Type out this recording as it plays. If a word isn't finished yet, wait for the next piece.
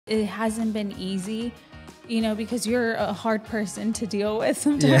it hasn't been easy, you know, because you're a hard person to deal with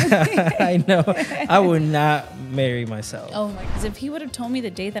sometimes. Yeah, I know. I would not marry myself. Oh my God. If he would have told me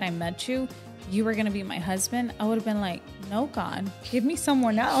the day that I met you, you were going to be my husband, I would have been like, no, God, give me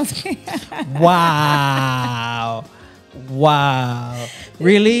someone else. Wow. Wow.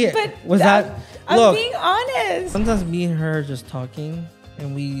 Really? But was that? I'm Look, being honest. sometimes me and her are just talking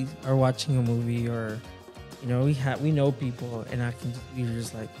and we are watching a movie, or, you know, we know people, and we're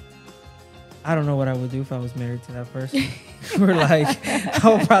just like, I don't know what I would do if I was married to that person. We're like, I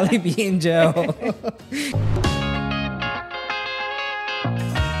would probably be in jail.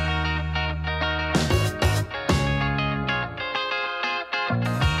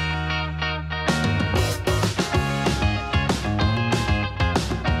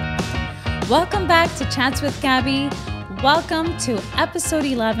 Welcome back to Chats with Gabby. Welcome to episode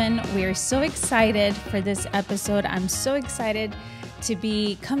 11. We are so excited for this episode. I'm so excited to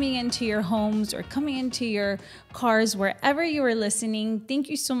be coming into your homes or coming into your cars, wherever you are listening. Thank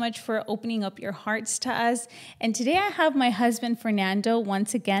you so much for opening up your hearts to us. And today I have my husband, Fernando.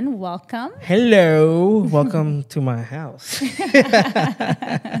 Once again, welcome. Hello. Welcome to my house.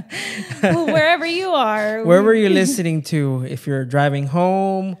 Well, wherever you are. Wherever you're listening to, if you're driving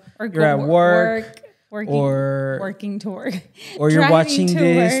home, or you're at work, working to work, or you're watching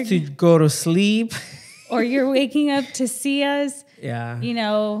this to go to sleep, or you're waking up to see us. Yeah. You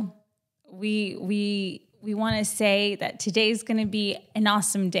know, we want to say that today's going to be an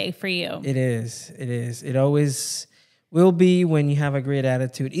awesome day for you. It is. It is. It always will be when you have a great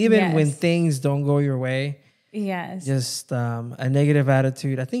attitude, even when things don't go your way. Yes. Just a negative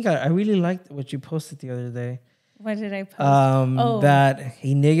attitude. I think I really liked what you posted the other day. What did I post? That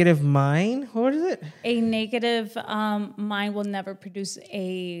a negative mind. What is it? A negative mind will never produce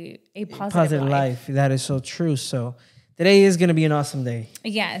a positive life. That is so true. So today is going to be an awesome day.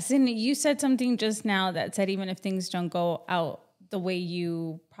 Yes. And you said something just now that said, even if things don't go out the way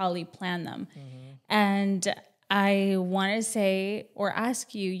you probably plan them. Mm-hmm. And I want to say or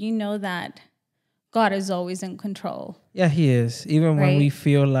ask you, you know that God is always in control. Yeah, he is. Even when we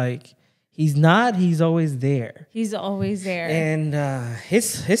feel like he's not, he's always there. He's always there. And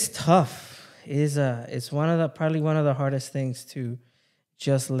it's tough. It's probably one of the hardest things to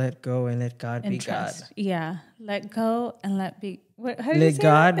just let go and let God be trust. God. Yeah. Let go and let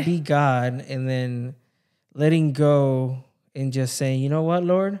God be God, and then letting go and just saying, you know what,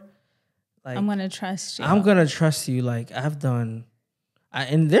 Lord? Like, I'm going to trust you. I'm going to trust you like I've done.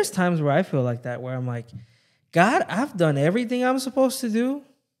 And there's times where I feel like that, where I'm like, God, I've done everything I'm supposed to do.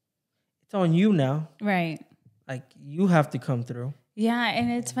 It's on you now. Right. Like, you have to come through. Yeah.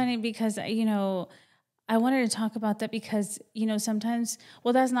 And it's funny because, you know, I wanted to talk about that because, you know, sometimes,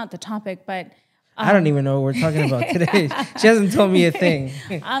 well, that's not the topic, but I don't even know what we're talking about today. She hasn't told me a thing.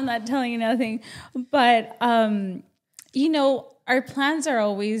 I'm not telling you nothing. But, you know, our plans are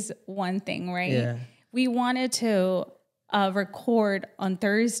always one thing, right? Yeah. We wanted to record on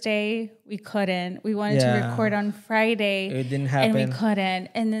Thursday. We couldn't. We wanted to record on Friday. It didn't happen. And we couldn't.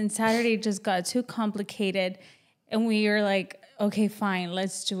 And then Saturday just got too complicated. And we were like, okay, fine,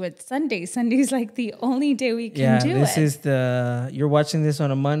 let's do it Sunday. Sunday's like the only day we can do it. Yeah, this is you're watching this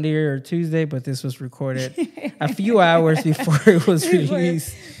on a Monday or Tuesday, but this was recorded a few hours before it was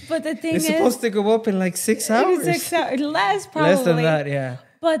released. But the thing it's supposed to go up in like 6 hours. 6 hours, less probably. Less than that, yeah.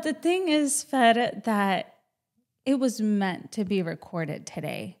 But the thing is, Fed, that it was meant to be recorded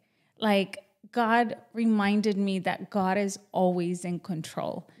today. Like, God reminded me that God is always in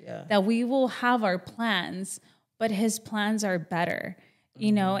control. Yeah. That we will have our plans, but his plans are better,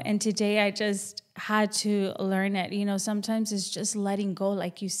 you know? And today I just had to learn it. You know, sometimes it's just letting go,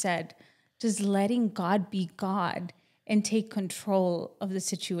 like you said, just letting God be God and take control of the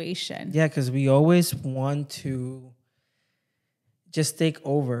situation. Yeah, because we always want to just take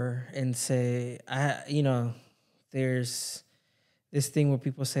over and say, you know, there's this thing where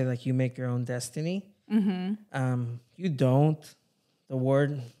people say, like, you make your own destiny. Mm-hmm. You don't. The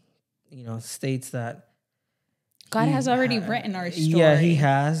word, you know, states that God has already written our story. Yeah, he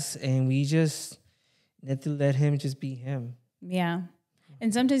has. And we just need to let him just be him. Yeah.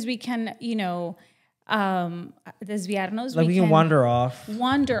 And sometimes we can, you know, desviarnos. Like we can wander off.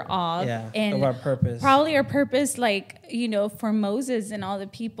 Yeah. And of our purpose. Probably our purpose, like, you know, for Moses and all the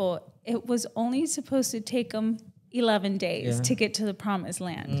people, it was only supposed to take them 11 days to get to the promised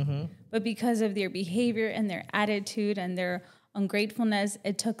land. Mm-hmm. But because of their behavior and their attitude and their ungratefulness,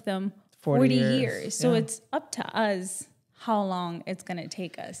 it took them 40 years. So it's up to us how long it's going to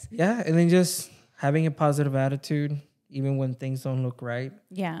take us. Yeah. And then just having a positive attitude, even when things don't look right.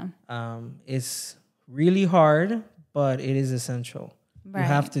 Yeah. It's really hard, but it is essential. You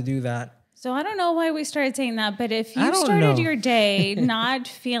have to do that. So I don't know why we started saying that, but if you started your day not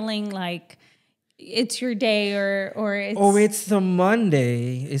feeling like it's your day or it's the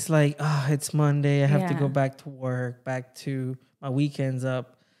Monday. It's like, it's Monday. I have to go back to work, back to my weekends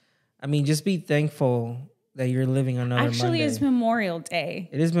up. I mean, just be thankful that you're living another Monday. Actually, it's Memorial Day.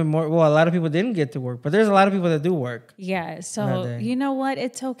 It is Memorial. Well, a lot of people didn't get to work, but there's a lot of people that do work. Yeah. So you know what?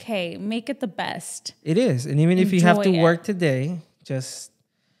 It's okay. Make it the best. It is. And even if you have to work today, just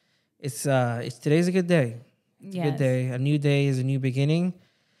it's today's a good day. It's a good day. A new day is a new beginning.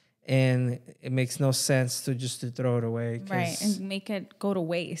 And it makes no sense to throw it away. Right. And make it go to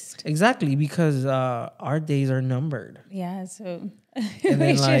waste. Exactly. Because our days are numbered. Yeah. So and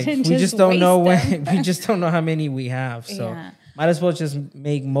then we just don't know when, we just don't know how many we have. So might as well just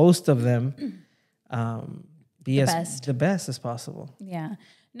make most of them be the best as possible. Yeah.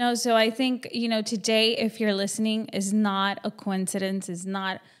 No, so I think, today, if you're listening, is not a coincidence, is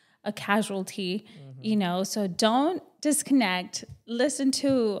not a casualty, so don't disconnect. Listen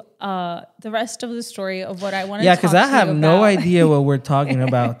to the rest of the story of what I want to talk to you about. Yeah, because I have no idea what we're talking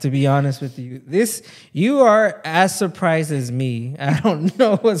about, to be honest with you. You are as surprised as me. I don't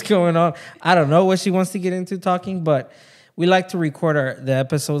know what's going on. I don't know what she wants to get into talking, but we like to record the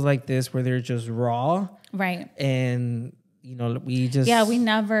episodes like this where they're just raw. Right. And, we just... Yeah, we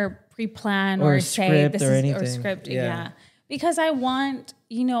never pre-plan or say this or anything. Or script. Yeah. Because I want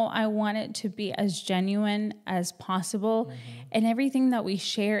it to be as genuine as possible. Mm-hmm. And everything that we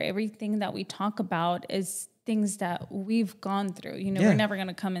share, everything that we talk about is things that we've gone through. We're never going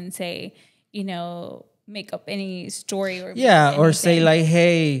to come and say, make up any story or or say like,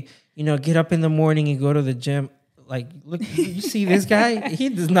 hey, get up in the morning and go to the gym. Like, look, you see this guy? He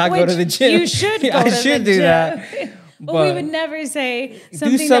does not go to the gym. You should go to the gym. Do that. But we would never say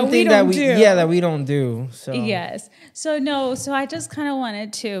something that we don't do. Yeah, that we don't do. So yes. So I just kind of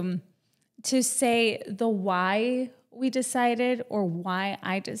wanted to say the why we decided or why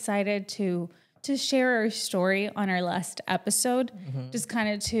I decided to share our story on our last episode. Mm-hmm. Just kind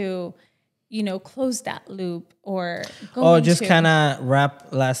of to, close that loop or go into... just kind of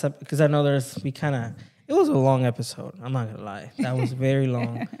wrap last up. Because I know it was a long episode. I'm not going to lie. That was very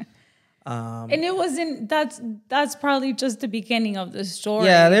long. And it wasn't, that's probably just the beginning of the story.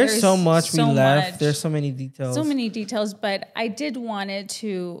 Yeah, there's so much we left. There's so many details. But I did wanted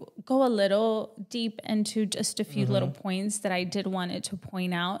to go a little deep into just a few little points that I did wanted to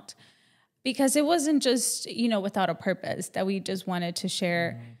point out, because it wasn't just, without a purpose that we just wanted to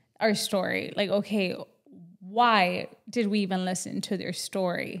share our story. Like, okay, why did we even listen to their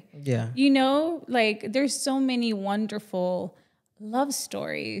story? Yeah. There's so many wonderful love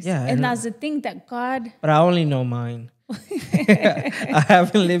stories. Yeah. And that's the thing that God... But I only know mine. I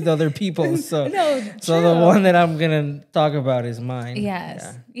haven't lived other people's. So the one that I'm going to talk about is mine.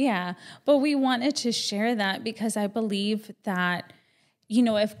 Yes. Yeah. But we wanted to share that because I believe that,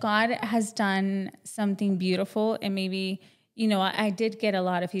 if God has done something beautiful, and maybe, I did get a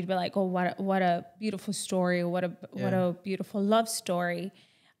lot of feedback like, oh, what a beautiful story. What a beautiful love story.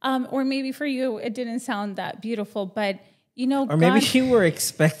 Or maybe for you, it didn't sound that beautiful, but or maybe you were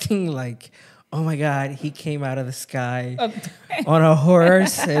expecting like, oh my God, he came out of the sky on a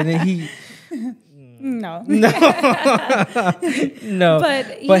horse and then he... No. No.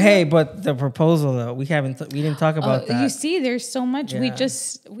 But hey, but the proposal though, we didn't talk about that. You see, there's so much. Yeah.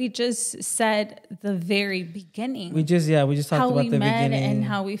 We just said the very beginning. We just talked about the beginning. How we met and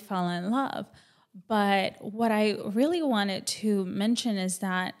how we fell in love. But what I really wanted to mention is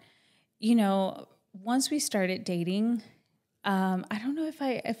that, once we started dating... I don't know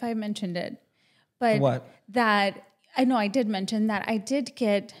if I mentioned it, but what? That I know I did mention that I did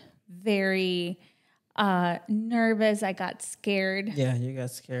get very nervous. I got scared. Yeah, you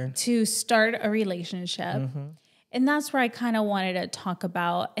got scared to start a relationship, and that's where I kind of wanted to talk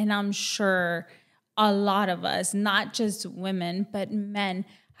about. And I'm sure a lot of us, not just women but men,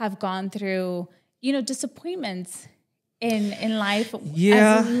 have gone through disappointments in life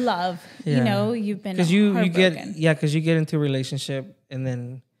as love. You've been because you get into a relationship and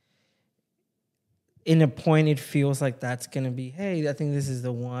then in a point it feels like that's gonna be, hey, I think this is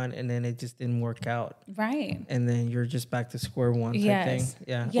the one, and then it just didn't work out, right? And then you're just back to square one type thing.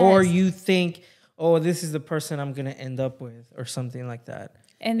 Yes. Or you think, oh, this is the person I'm gonna end up with or something like that.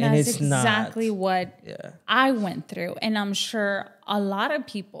 And that's exactly what I went through, and I'm sure a lot of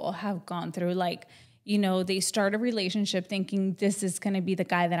people have gone through. Like, they start a relationship thinking this is going to be the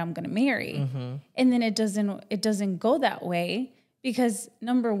guy that I'm going to marry. Mm-hmm. And then it doesn't go that way because,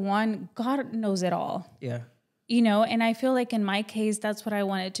 number one, God knows it all. Yeah. And I feel like in my case, that's what I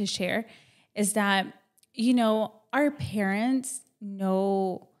wanted to share is that, our parents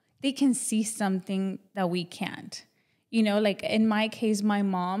know, they can see something that we can't. You know, like in my case, my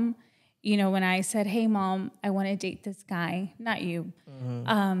mom, you know, when I said, hey, Mom, I want to date this guy, not you.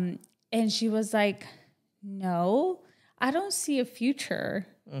 And she was like, no, I don't see a future.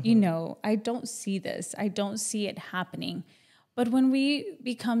 You know, I don't see this. I don't see it happening. But when we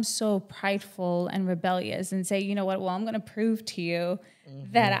become so prideful and rebellious and say, you know what, well, I'm going to prove to you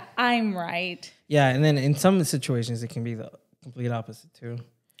that I'm right. Yeah, and then in some situations, it can be the complete opposite too.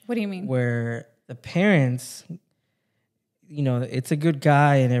 What do you mean? Where the parents, you know, it's a good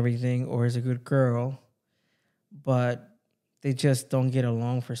guy and everything, or it's a good girl, but they just don't get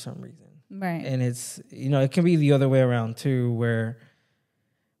along for some reason. Right. And it's, you know, it can be the other way around too, where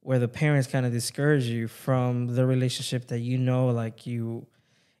the parents kind of discourage you from the relationship that, you know, like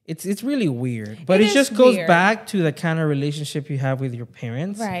it's really weird. But it just goes back to the kind of relationship you have with your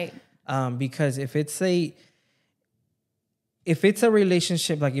parents. Right. Because if it's a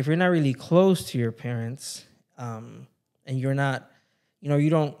relationship, like if you're not really close to your parents, and you're not, you know, you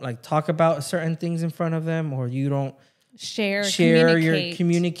don't like talk about certain things in front of them, or you don't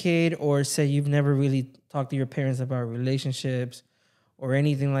communicate, or say you've never really talked to your parents about relationships or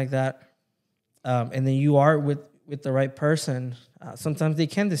anything like that, and then you are with the right person, sometimes they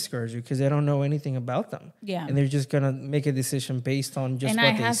can discourage you because they don't know anything about them. Yeah. And they're just going to make a decision based on just what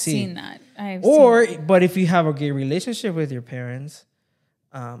they see. And I have seen that. But if you have a great relationship with your parents,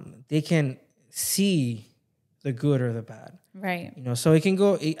 they can see the good or the bad. Right. You know, so it can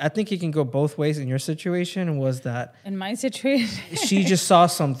go, I think it can go both ways. In your situation was that... In my situation... she just saw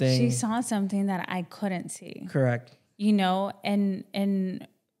something. She saw something that I couldn't see. Correct. You know, and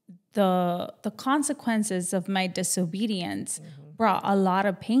the consequences of my disobedience brought a lot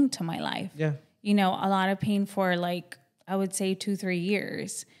of pain to my life. Yeah. You know, a lot of pain for like, I would say 2-3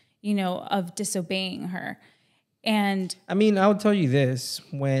 years, you know, of disobeying her. And I mean, I would tell you this,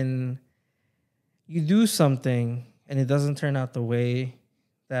 when you do something and it doesn't turn out the way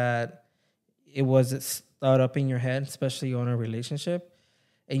that it was thought up in your head, especially on a relationship,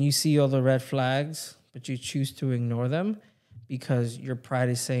 and you see all the red flags, but you choose to ignore them because your pride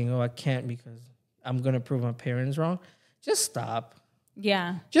is saying, oh, I can't because I'm going to prove my parents wrong. Just stop.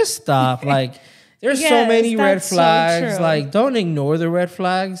 Yeah. Just stop. Like, there's so many red flags. So like, don't ignore the red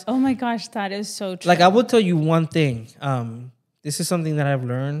flags. Oh my gosh, that is so true. Like, I will tell you one thing. This is something that I've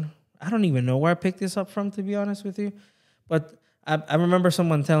learned. I don't even know where I picked this up from, to be honest with you. But I remember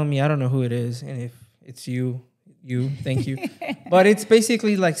someone telling me, I don't know who it is, and if it's you, thank you. But it's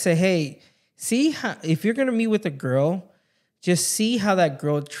basically like, say, hey, see how, if you're going to meet with a girl, just see how that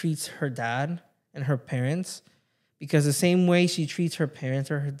girl treats her dad and her parents. Because the same way she treats her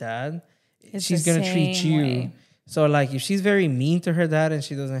parents or her dad, she's going to treat you. Way. So, like, if she's very mean to her dad and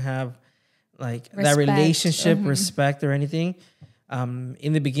she doesn't have, like, that relationship, respect or anything,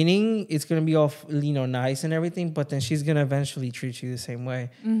 in the beginning, it's going to be all, you know, nice and everything, but then she's going to eventually treat you the same way.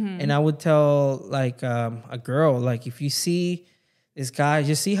 And I would tell, like, a girl, like, if you see this guy,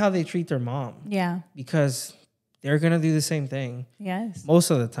 just see how they treat their mom. Yeah. Because they're going to do the same thing. Yes. Most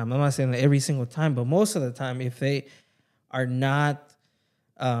of the time. I'm not saying that every single time, but most of the time, if they are not,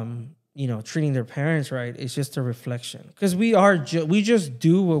 you know, treating their parents right, it's just a reflection. Because we just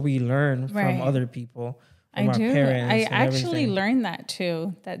do what we learn from other people, from our parents. I actually learned that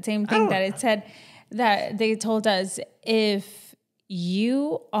too. That same thing that it said, that they told us, if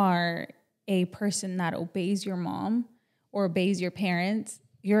you are a person that obeys your mom or obeys your parents,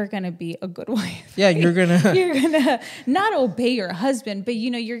 you're going to be a good wife. Yeah, you're going to not obey your husband, but, you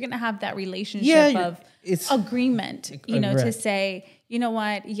know, you're going to have that relationship of agreement, you know, to say, you know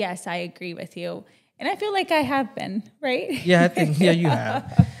what? Yes, I agree with you. And I feel like I have been, right? Yeah, I think, yeah, you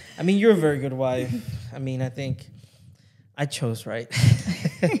have. I mean, you're a very good wife. I mean, I think I chose right.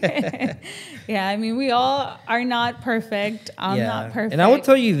 Yeah, I mean, we all are not perfect. I'm not perfect. And I will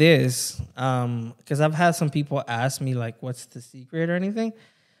tell you this, because I've had some people ask me, like, what's the secret or anything?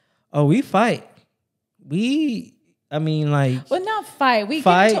 Oh, we fight. Well, not fight. We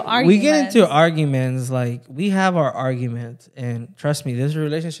get into arguments. We get into arguments. Like, we have our arguments. And trust me, this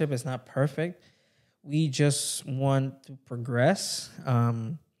relationship is not perfect. We just want to progress.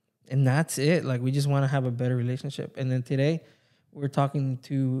 And that's it. Like, we just want to have a better relationship. And then today, we're talking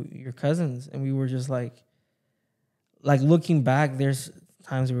to your cousins, and we were just like looking back, there's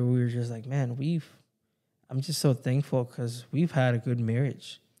times where we were just like, man, I'm just so thankful because we've had a good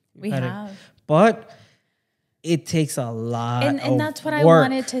marriage. We have. But it takes a lot of and that's what work. I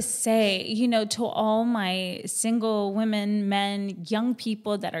wanted to say, you know, to all my single women, men, young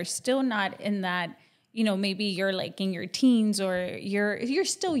people that are still not in that, maybe you're like in your teens or you're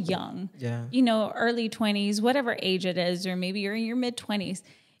still young, yeah, early 20s, whatever age it is, or maybe you're in your mid 20s,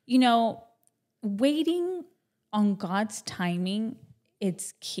 waiting on God's timing,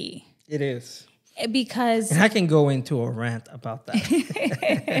 it's key. It is. Because and I can go into a rant about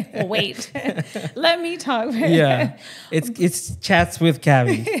that. Wait, let me talk. Yeah, it's chats with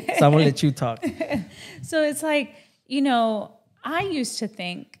Cavi, so I'm gonna let you talk. So it's like, I used to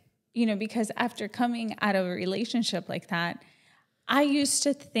think, because after coming out of a relationship like that, I used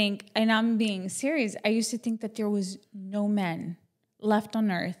to think, and I'm being serious, I used to think that there was no men left on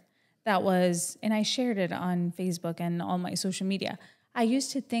earth that was, and I shared it on Facebook and all my social media. I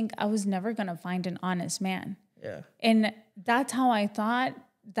used to think I was never going to find an honest man. Yeah. And that's how I thought.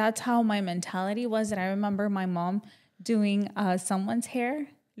 That's how my mentality was. And I remember my mom doing someone's hair,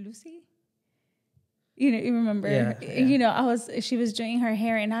 Lucy. You remember? Yeah. She was doing her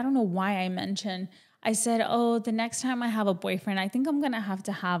hair, and I don't know why I said, oh, the next time I have a boyfriend, I think I'm going to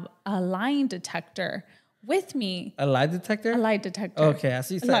have a lie detector with me. A lie detector? A lie detector. Okay, I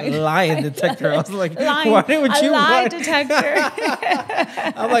see you said lie detector. I was like, why would you want a lie detector?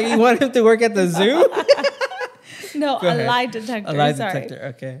 I'm like, you want him to work at the zoo? No, a lie detector. A lie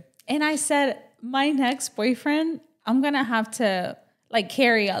detector, okay. And I said, my next boyfriend, I'm going to have to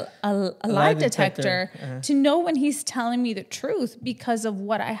carry a lie detector to know when he's telling me the truth because of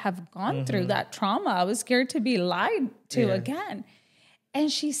what I have gone through, that trauma. I was scared to be lied to again.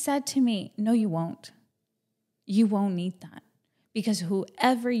 And she said to me, no, you won't. You won't need that because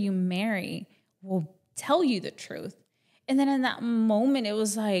whoever you marry will tell you the truth. And then in that moment, it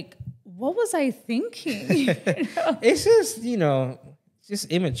was like, what was I thinking? It's just, just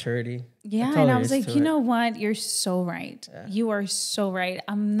immaturity. Yeah. And I was like, you know what? You're so right. Yeah. You are so right.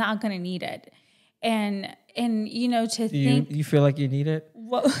 I'm not going to need it. And you feel like you need it?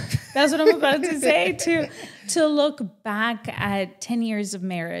 Well, that's what I'm about to say. To look back at 10 years of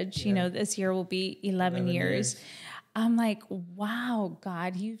marriage, this year will be 11 years. I'm like, wow,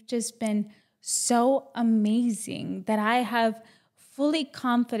 God, you've just been so amazing that I have fully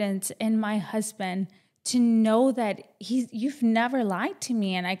confidence in my husband to know that you've never lied to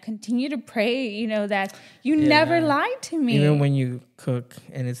me. And I continue to pray, that you never lied to me. Even when you cook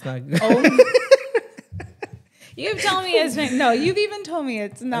and it's not good. Oh. You've told me you've even told me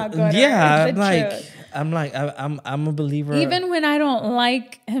it's not good. Yeah, I'm a believer. Even when I don't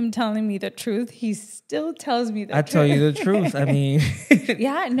like him telling me the truth, he still tells me the truth. I tell you the truth. I mean.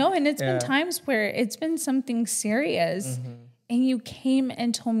 Yeah, no, and it's been times where it's been something serious. Mm-hmm. And you came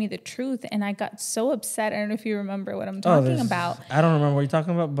and told me the truth, and I got so upset. I don't know if you remember what I'm talking about. I don't remember what you're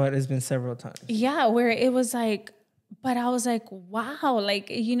talking about, but it's been several times. Yeah, where it was like, but I was like, wow,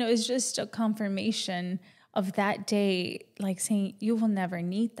 it's just a confirmation of that day, saying you will never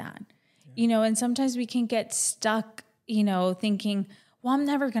need that, and sometimes we can get stuck, thinking, well, I'm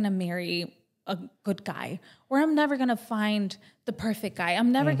never going to marry a good guy, or I'm never going to find the perfect guy.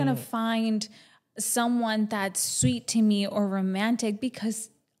 I'm never going to find someone that's sweet to me or romantic, because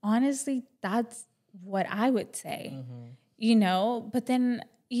honestly, that's what I would say, but then,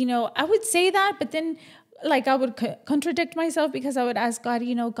 I would say that, but then I would contradict myself, because I would ask God,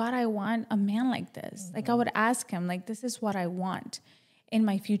 God, I want a man like this. I would ask him, this is what I want in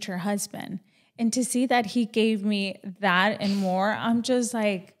my future husband. And to see that he gave me that and more, I'm just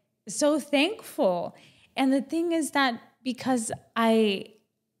so thankful. And the thing is that because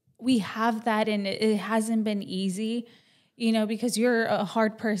we have that, and it hasn't been easy, because you're a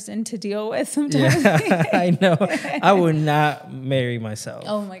hard person to deal with sometimes. Yeah, I know. I would not marry myself.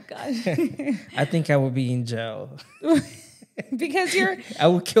 Oh my God. I think I would be in jail. Because I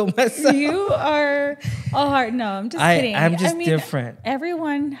would kill myself. You are a hard, no, I'm just kidding. I'm just different.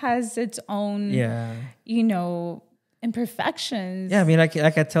 Everyone has its own, imperfections. Yeah, I mean, I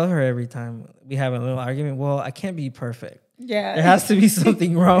tell her every time we have a little argument, well, I can't be perfect. Yeah. There has to be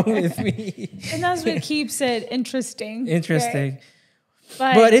something wrong with me. And that's what keeps it interesting. Interesting.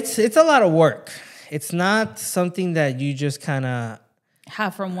 Right? But it's a lot of work. It's not something that you just kind of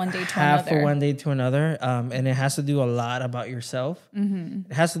have from one day to another. From one day to another. And it has to do a lot about yourself.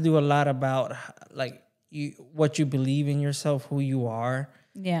 Mm-hmm. It has to do a lot about what you believe in yourself, who you are.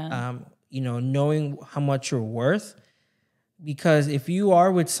 Yeah. Knowing how much you're worth. Because if you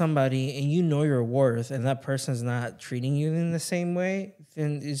are with somebody and you know your worth and that person's not treating you in the same way,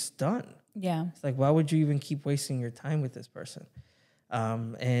 then it's done. Yeah. It's why would you even keep wasting your time with this person?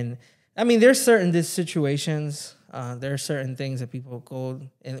 And I mean, there's certain situations, there are certain things that people go,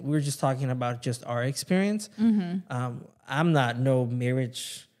 and we're just talking about just our experience. Mm-hmm. I'm not no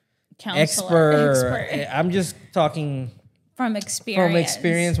marriage counselor expert. I'm just talking from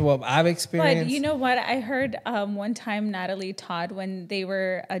experience. What I've experienced. But you know what? I heard one time Natalie Todd, when they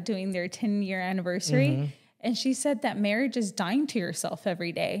were doing their 10-year anniversary, and she said that marriage is dying to yourself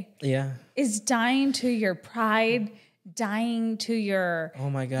every day. Yeah. Is dying to your pride, dying to your, oh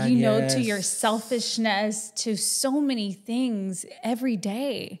my God, to your selfishness, to so many things every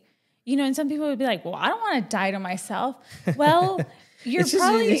day. And some people would be like, well, I don't want to die to myself. Well, it's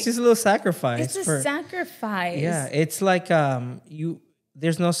just a little sacrifice. It's a sacrifice. Yeah. It's like,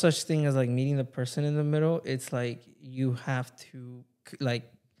 there's no such thing as like meeting the person in the middle. It's like, you have to like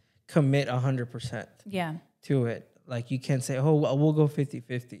commit 100% to it. Like you can't say, oh, we'll go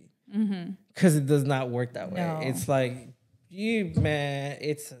 50-50. Because it does not work that way. No. It's like,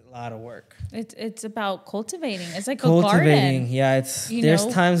 it's a lot of work. It's about cultivating. It's like a garden. Yeah, there's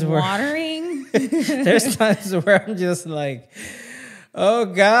times where watering. There's times where I'm just like, oh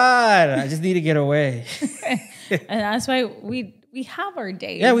God, I just need to get away. And that's why we have our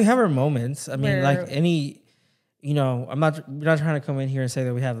days. Yeah, we have our moments. I mean, like any, we're not trying to come in here and say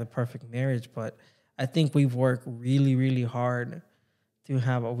that we have the perfect marriage, but I think we've worked really, really hard to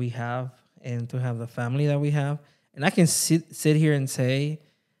have what we have and to have the family that we have. And I can sit here and say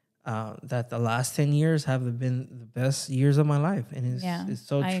that the last 10 years have been the best years of my life. And it's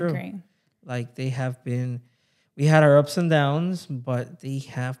so true. I agree. Like they have been, we had our ups and downs, but they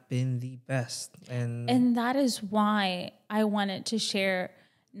have been the best. And that is why I wanted to share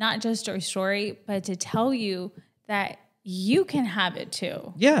not just our story, but to tell you that you can have it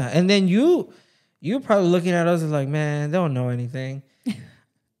too. Yeah. And then you're probably looking at us like, man, they don't know anything.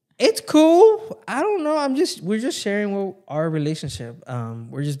 It's cool. I don't know. We're just sharing our relationship.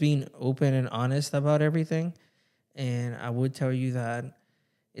 We're just being open and honest about everything. And I would tell you that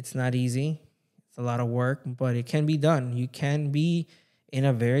it's not easy. It's a lot of work, but it can be done. You can be in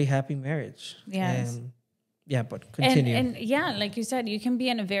a very happy marriage. Yes. But continue. And like you said, you can be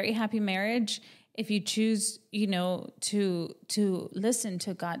in a very happy marriage if you choose, to listen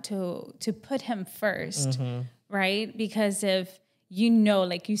to God, to put him first, right? Because if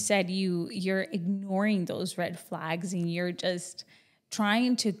like you said, you're ignoring those red flags and you're just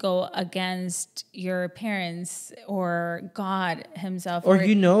trying to go against your parents or God himself. Or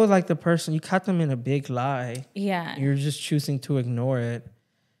like the person, you caught them in a big lie. Yeah. You're just choosing to ignore it.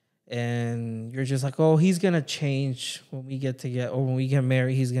 And you're just like, oh, he's going to change when we get together, or when we get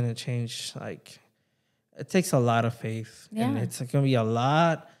married, he's going to change. Like, it takes a lot of faith. Yeah. And it's going to be a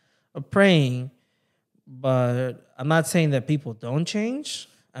lot of praying. But I'm not saying that people don't change.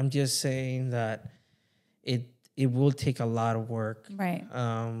 I'm just saying that it will take a lot of work. Right.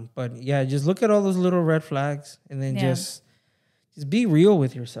 But yeah, just look at all those little red flags and then just be real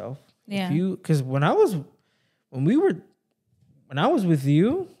with yourself. Yeah. Because when I was with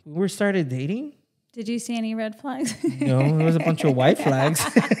you, we started dating. Did you see any red flags? No, there was a bunch of white flags.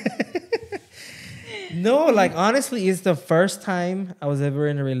 No, like honestly, it's the first time I was ever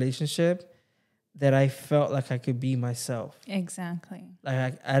in a relationship that I felt like I could be myself. Exactly.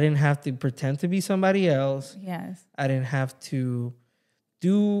 Like I didn't have to pretend to be somebody else. Yes. I didn't have to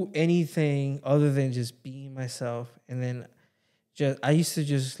do anything other than just being myself. And then I used to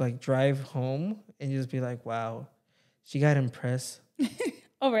just like drive home and just be like, wow, she got impressed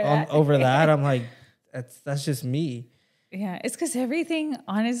over that. Over that. I'm like, that's just me. Yeah, it's because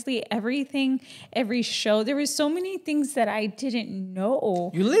honestly, every show, there were so many things that I didn't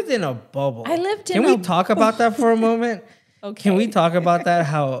know. You lived in a bubble. I lived in Can we talk about that for a moment? Okay. Can we talk about that?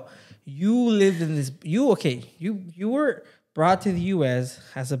 How you lived in this, you were brought to the U.S.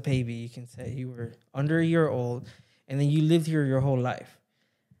 as a baby, you can say. You were under a year old, and then you lived here your whole life.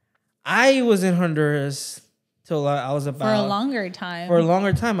 I was in Honduras till I was about... For a longer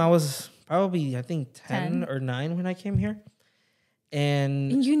time. I was... probably, I think 10 or 9 when I came here.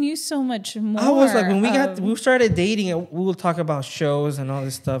 And you knew so much more. I was like, when we started dating, we will talk about shows and all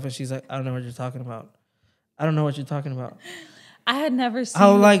this stuff. And she's like, I don't know what you're talking about. I had never seen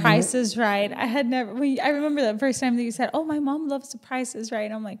The Price is Right. I remember the first time that you said, oh, my mom loves The Price is Right.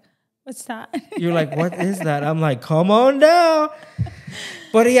 I'm like, what's that? You're like, what is that? I'm like, come on down.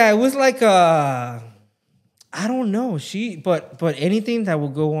 But yeah, it was like I don't know. But anything that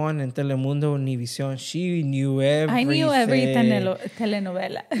would go on in Telemundo, Univision, she knew everything. I knew every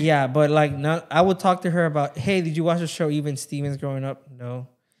telenovela. Yeah, but like, I would talk to her about, hey, did you watch the show Even Stevens growing up? No.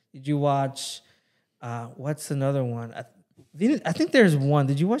 Did you watch, what's another one? I think there's one.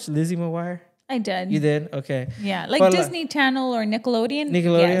 Did you watch Lizzie McGuire? I did. You did? Okay. Yeah, like but Disney Channel or Nickelodeon.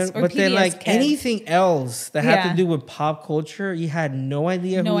 Yes, or but PBS then like Kids. Anything else that had to do with pop culture, you had no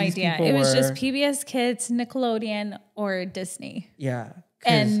idea who these people were. It was just PBS Kids, Nickelodeon, or Disney. Yeah.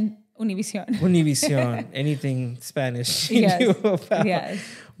 And Univision. Univision, anything Spanish you Yes. knew about. Yes.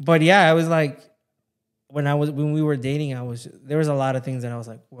 But yeah, I was like, when we were dating, there was a lot of things that I was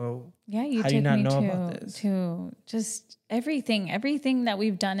like, whoa. Yeah, you how do you took not me know about this? to just everything that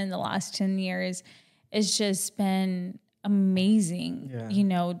we've done in the last 10 years has just been amazing,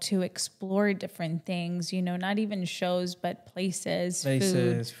 Yeah. To explore different things, not even shows, but places,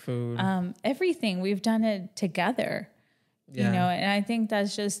 food. Everything. We've done it together, and I think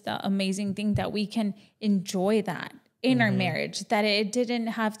that's just the amazing thing that we can enjoy that in our marriage, that it didn't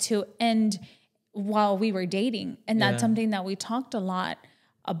have to end while we were dating. And that's something that we talked a lot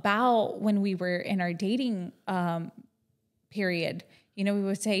about when we were in our dating period. We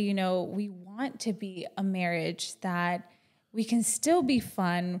would say, we want to be a marriage that we can still be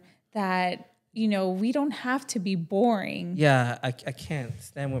fun, that, we don't have to be boring. Yeah, I can't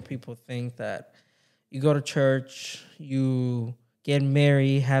stand when people think that you go to church, you get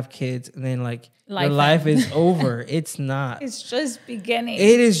married, have kids, and then your life is over. It's not. It's just beginning.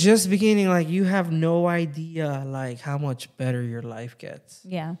 It is just beginning. Like, you have no idea how much better your life gets.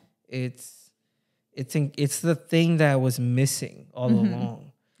 Yeah. It's the thing that was missing all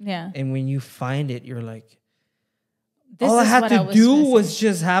along. Yeah. And when you find it, you're like, this all I had to do missing. was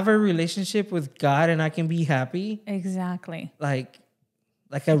just have a relationship with God and I can be happy. Exactly. Like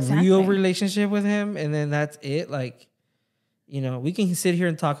a real relationship with him. And then that's it. We can sit here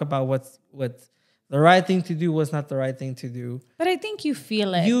and talk about what's the right thing to do, what's not the right thing to do. But I think you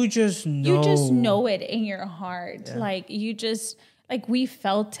feel it. You just know. You just know it in your heart. Yeah. We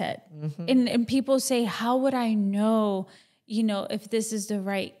felt it. Mm-hmm. And people say, how would I know, if this is the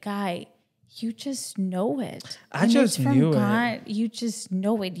right guy? You just know it. I just knew God, you just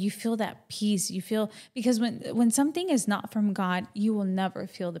know it. You feel that peace. You feel, because when something is not from God, you will never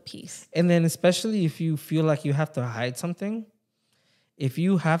feel the peace. And then especially if you feel like you have to hide something,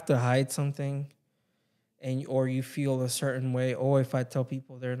 or you feel a certain way, if I tell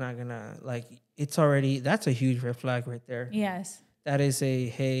people, they're not gonna that's a huge red flag right there. Yes. That is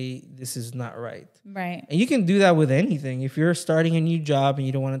hey, this is not right. Right. And you can do that with anything. If you're starting a new job and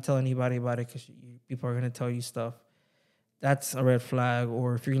you don't want to tell anybody about it because people are going to tell you stuff, that's a red flag.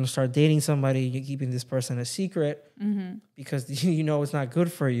 Or if you're going to start dating somebody, you're keeping this person a secret because you know it's not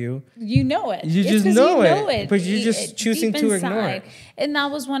good for you. You know it. You just know it. But you're just choosing to ignore it. And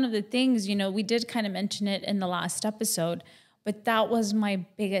that was one of the things, we did kind of mention it in the last episode, but that was my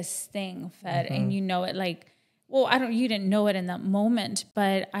biggest thing, Fed. Mm-hmm. And you didn't know it in that moment,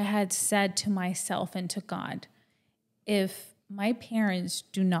 but I had said to myself and to God, if my parents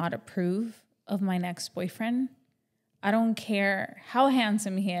do not approve of my next boyfriend, I don't care how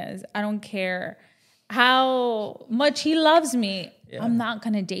handsome he is. I don't care how much he loves me. Yeah. I'm not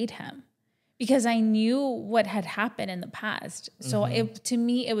going to date him, because I knew what had happened in the past. So to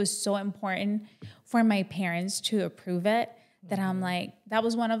me, it was so important for my parents to approve it, that I'm like, that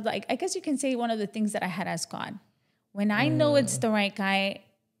was one of I guess you can say one of the things that I had asked God. When I know it's the right guy,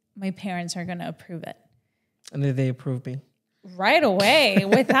 my parents are going to approve it. And did they approve me? Right away,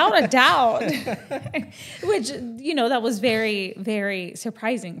 without a doubt. Which, that was very, very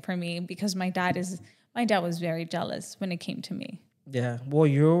surprising for me, because my dad was very jealous when it came to me. Yeah. Well,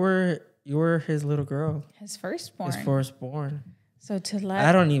 you were his little girl. His firstborn. So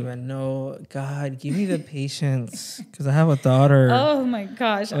I don't even know. God, give me the patience, because I have a daughter. Oh my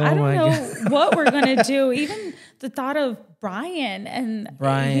gosh. I don't know what we're going to do. Even the thought of Brian,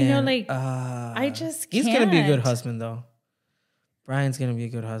 I just can't. He's going to be a good husband, though. Brian's going to be a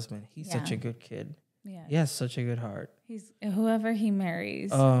good husband. He's such a good kid. Yeah. He has such a good heart. He's whoever he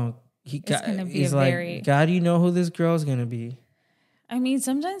marries. Oh, God, you know who this girl's going to be. I mean,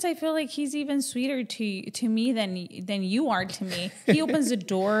 sometimes I feel like he's even sweeter to me than you are to me. He opens the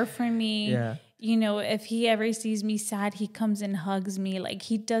door for me. Yeah. If he ever sees me sad, he comes and hugs me.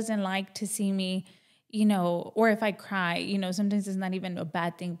 He doesn't like to see me, or if I cry, sometimes it's not even a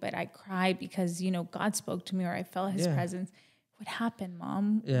bad thing, but I cry because, God spoke to me, or I felt his presence. What happened,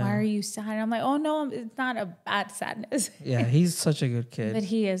 Mom? Yeah. Why are you sad? And I'm like, oh no, it's not a bad sadness. Yeah, he's such a good kid. But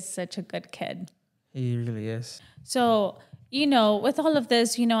he is such a good kid. He really is. So, with all of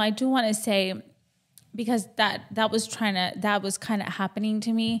this, I do want to say, because that was kind of happening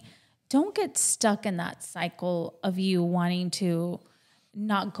to me. Don't get stuck in that cycle of you wanting to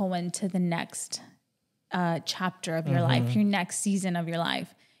not go into the next chapter of your life, your next season of your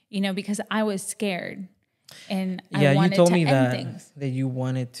life, because I was scared, and I wanted you told to me end things. That you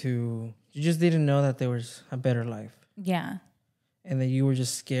wanted to, you just didn't know that there was a better life. Yeah. And that you were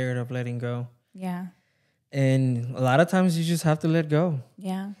just scared of letting go. Yeah. And a lot of times you just have to let go.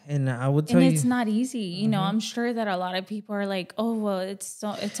 Yeah. And I would tell you. And it's not easy. You know, I'm sure that a lot of people are like, oh, well, it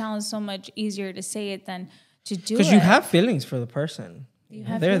sounds so much easier to say it than to do it. Because you have feelings for the person.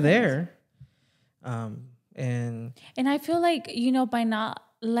 They're feelings. there. And I feel like, you know, by not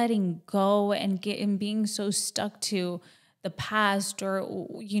letting go and being so stuck to the past or,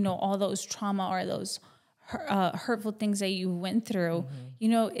 you know, all those trauma or those hurtful things that you went through, you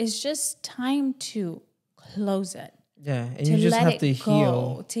know, it's just time to close it. Yeah, and you just have to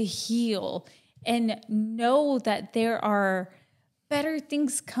heal. To heal and know that there are better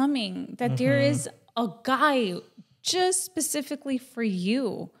things coming, that there is a guy just specifically for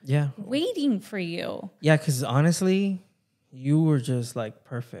you. Yeah. Waiting for you. Yeah, because honestly, you were just like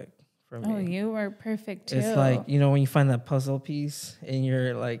perfect for me. Oh, you were perfect too. It's like, you know, when you find that puzzle piece and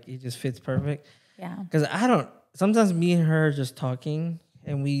you're like, it just fits perfect. Yeah. Because sometimes me and her are just talking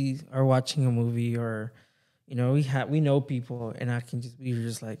and we are watching a movie or, you know, we know people and we were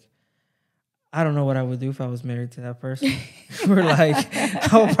just like, I don't know what I would do if I was married to that person. We're like,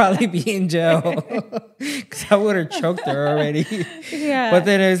 I would probably be in jail because I would have choked her already. Yeah. But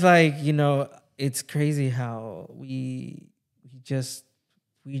then it's like, you know, it's crazy how we just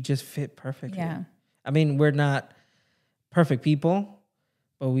fit perfectly. Yeah. I mean, we're not perfect people,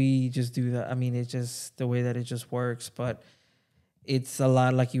 but we just do that. I mean, it's just the way that it just works. But it's a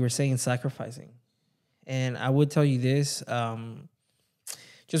lot, like you were saying, sacrificing. And I would tell you this,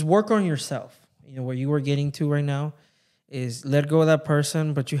 just work on yourself. You know, where you were getting to right now is let go of that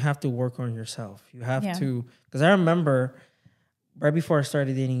person, but you have to work on yourself. You have to, because I remember right before I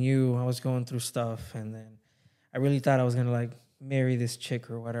started dating you, I was going through stuff, and then I really thought I was going to like marry this chick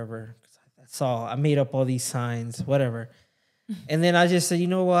or whatever. I made up all these signs, whatever. And then I just said, you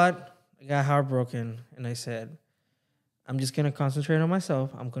know what? I got heartbroken. And I said, I'm just going to concentrate on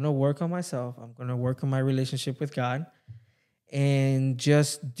myself. I'm going to work on myself. I'm going to work on my relationship with God. And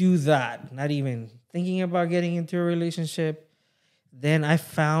just do that, not even thinking about getting into a relationship. Then I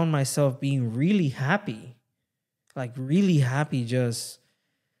found myself being really happy, just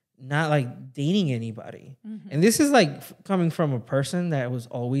not like dating anybody. Mm-hmm. And this is like coming from a person that was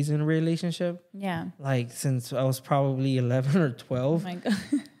always in a relationship. Yeah. Like since I was probably 11 or 12. Oh my God.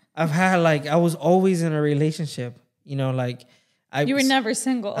 I was always in a relationship, you know, like. You were never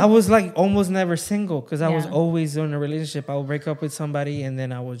single. I was like almost never single because I was always in a relationship. I would break up with somebody and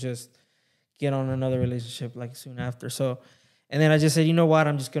then I would just get on another relationship like soon after. So, and then I just said, you know what?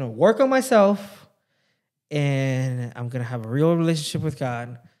 I'm just going to work on myself and I'm going to have a real relationship with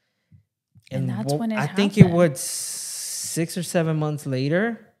God. And that's when it happened. I think it was 6 or 7 months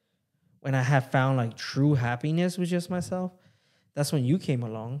later when I have found like true happiness with just myself. That's when you came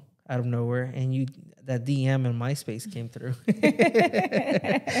along out of nowhere and that DM in MySpace came through.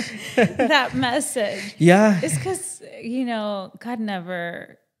 That message. Yeah. It's because, you know, God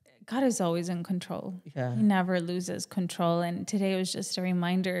is always in control. Yeah. He never loses control. And today was just a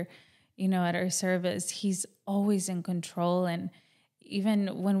reminder, you know, at our service, he's always in control. And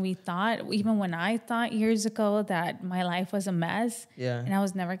even when I thought years ago that my life was a mess, and I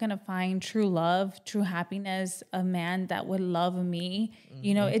was never going to find true love, true happiness, a man that would love me,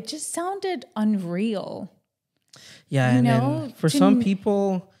 you know, it just sounded unreal. Yeah, and then for some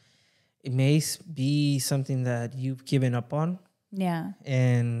people, it may be something that you've given up on. Yeah.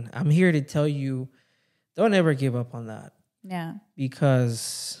 And I'm here to tell you, don't ever give up on that. Yeah.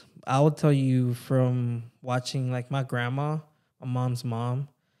 Because I will tell you from watching like my grandma, my mom's mom,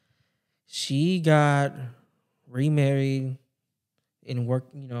 she got remarried in work,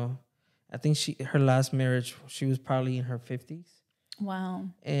 you know. I think her last marriage, she was probably in her 50s. Wow.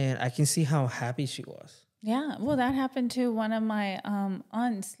 And I can see how happy she was. Yeah. Well, that happened to one of my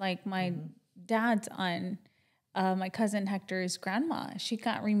aunts, like my dad's aunt, my cousin Hector's grandma. She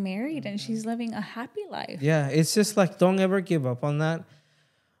got remarried and she's living a happy life. Yeah. It's just like, don't ever give up on that.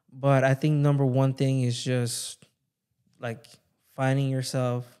 But I think number one thing is just like finding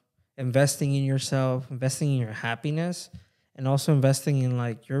yourself, investing in yourself, investing in your happiness, and also investing in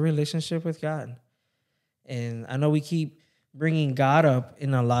like your relationship with God. And I know we keep bringing God up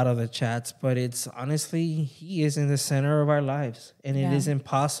in a lot of the chats, but it's honestly, he is in the center of our lives, and it is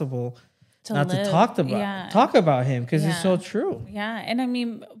impossible to talk about him because it's so true. Yeah. And I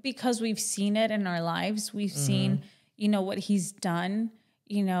mean, because we've seen it in our lives, we've seen, you know, what he's done,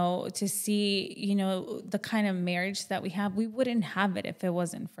 you know, to see, you know, the kind of marriage that we have, we wouldn't have it if it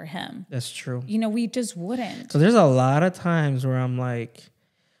wasn't for him. That's true. You know, we just wouldn't. So there's a lot of times where I'm like,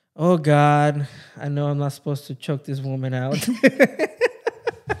 oh God, I know I'm not supposed to choke this woman out.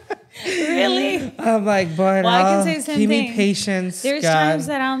 Really? I'm like, but I can say the same give thing. me patience. There's God. times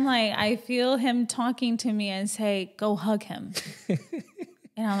that I'm like, I feel him talking to me and say, go hug him.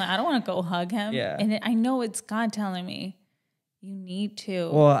 And I'm like, I don't want to go hug him. Yeah. And I know it's God telling me, you need to.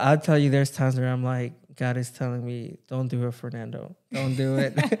 Well, I'll tell you, there's times where I'm like, God is telling me, don't do it, Fernando. Don't do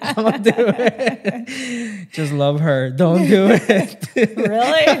it. Don't do it. Just love her. Don't do it.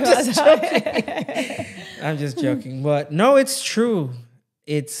 Really? I'm just joking. But no, it's true.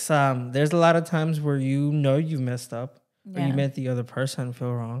 It's there's a lot of times where you know you've messed up or you made the other person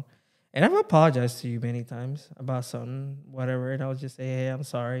feel wrong. And I've apologized to you many times about something, whatever. And I'll just say, hey, I'm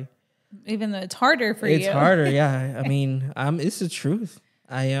sorry. Even though it's harder for you. It's harder, yeah. I mean, it's the truth.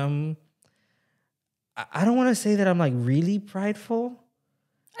 I am. I don't want to say that I'm like really prideful.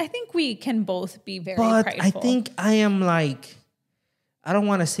 I think we can both be very prideful. I think I am like, I don't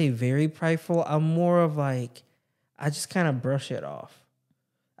want to say very prideful. I'm more of like, I just kind of brush it off.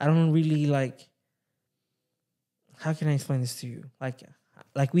 I don't really like, how can I explain this to you?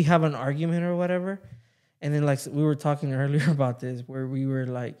 Like we have an argument or whatever. And then like we were talking earlier about this where we were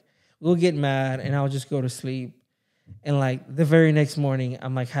like, we'll get mad and I'll just go to sleep. And like the very next morning,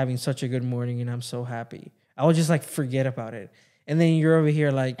 I'm like having such a good morning and I'm so happy. I will just like forget about it. And then you're over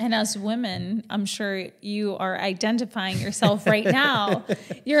here like... And as women, I'm sure you are identifying yourself right now.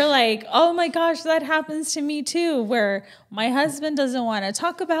 You're like, oh my gosh, that happens to me too, where my husband doesn't want to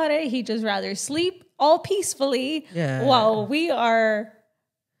talk about it. He'd just rather sleep all peacefully while we are...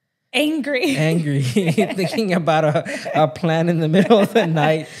 angry, thinking about a plan in the middle of the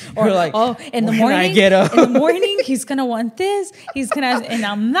night, or like, in the morning, I get up? In the morning, he's gonna want this. He's gonna, and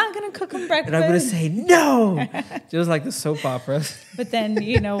I'm not gonna cook him breakfast. And I'm gonna say no, just like the soap operas. But then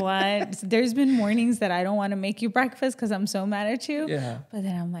you know what? There's been mornings that I don't want to make you breakfast because I'm so mad at you. Yeah. But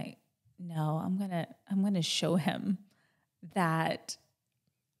then I'm like, no, I'm gonna show him that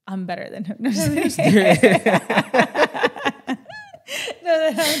I'm better than him. No,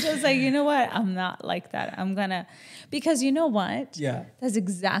 I'm just like, you know what? I'm not like that. Because you know what? Yeah. That's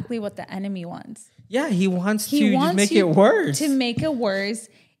exactly what the enemy wants. Yeah, he wants to make it worse. To make it worse.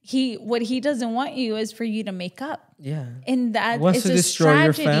 What he doesn't want you is for you to make up. Yeah. And that wants is to a destroy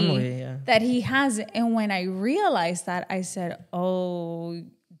your strategy family, that he has. And when I realized that, I said, oh,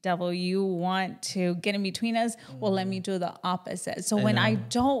 devil, you want to get in between us? Well, let me do the opposite. So when I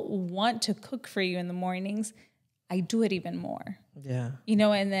don't want to cook for you in the mornings, I do it even more. Yeah. You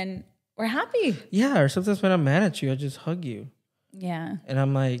know, and then we're happy. Yeah, or sometimes when I'm mad at you, I just hug you. Yeah. And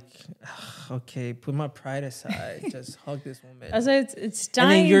I'm like, okay, put my pride aside. Just hug this woman. So it's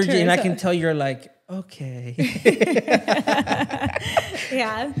dying. And I can tell you're like, okay.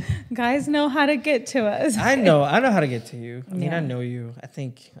 Yeah. Guys know how to get to us. I know how to get to you. I mean, I know you. I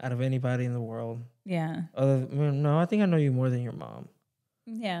think out of anybody in the world. Yeah. No, I think I know you more than your mom.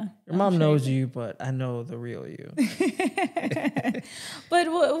 Yeah. Your mom knows you, but I know the real you. But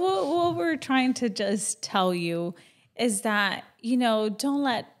what we're trying to just tell you is that, you know, don't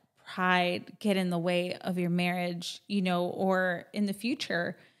let pride get in the way of your marriage, you know, or in the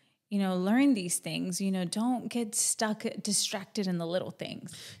future, you know, learn these things, you know, don't get distracted in the little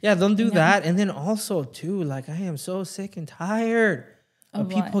things. Yeah, don't do that. And then also, too, like, I am so sick and tired of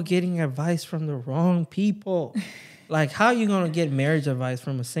people getting advice from the wrong people. Like, how are you going to get marriage advice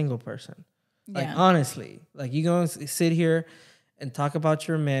from a single person? Like, honestly, like, you going to sit here and talk about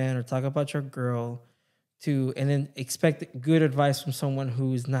your man or talk about your girl and then expect good advice from someone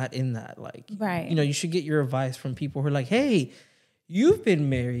who's not in that. Like, you know, you should get your advice from people who are like, hey, you've been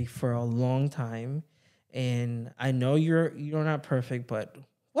married for a long time, and I know you're not perfect, but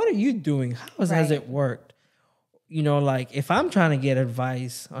what are you doing? How has it worked? You know, like, if I'm trying to get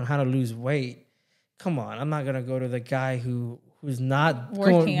advice on how to lose weight, come on, I'm not gonna go to the guy who's not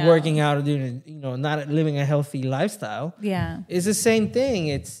working out or doing, you know, not living a healthy lifestyle. Yeah, it's the same thing.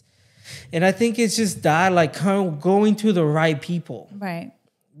 And I think it's just that, like, going to the right people, right?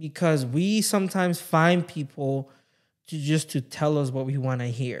 Because we sometimes find people to tell us what we want to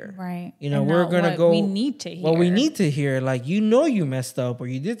hear, right? You know, we're gonna go. We need to hear what we need to hear. Like, you know, you messed up or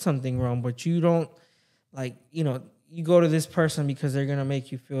you did something wrong, but you don't, like, you know. You go to this person because they're going to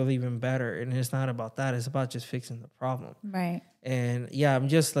make you feel even better. And it's not about that. It's about just fixing the problem. Right. And yeah, I'm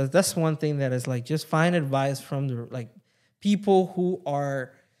just like, that's one thing that is like, just find advice from the like people who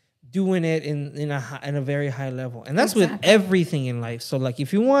are doing it in a very high level. And that's with everything in life. So like,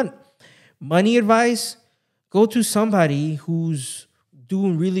 if you want money advice, go to somebody who's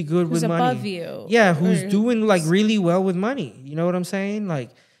doing really good with money. Who's above you. Yeah. Who's doing like really well with money. You know what I'm saying? Like,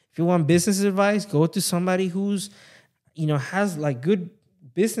 if you want business advice, go to somebody who's, you know, has like good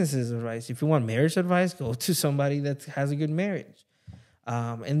businesses advice. If you want marriage advice, go to somebody that has a good marriage.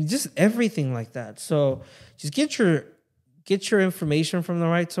 and just everything like that. So just get your information from the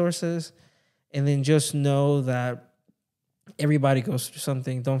right sources, and then just know that everybody goes through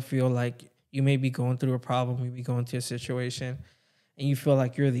something. Don't feel like you may be going through a problem, you may be going through a situation, and you feel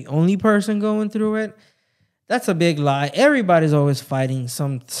like you're the only person going through it. That's a big lie. Everybody's always fighting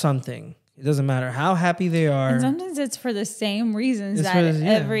something. It doesn't matter how happy they are. And sometimes it's for the same reasons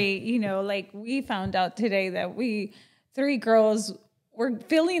every, like we found out today that we 3 girls were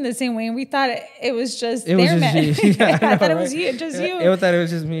feeling the same way, and we thought it was just their men. Yeah, I thought it was you, just you. I thought it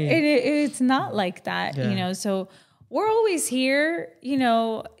was just me. It's not like that, so we're always here,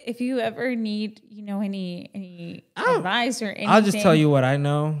 if you ever need, any advice or anything. I'll just tell you what I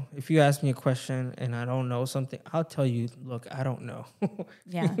know. If you ask me a question and I don't know something, I'll tell you, look, I don't know.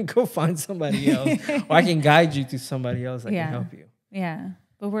 Yeah. Go find somebody else. Or I can guide you to somebody else that can help you. Yeah.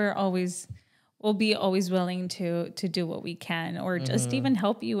 But we'll be always willing to do what we can, or just even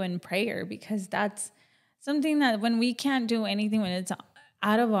help you in prayer, because that's something that when we can't do anything, when it's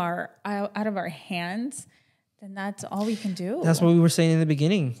out of our hands, then that's all we can do. That's what we were saying in the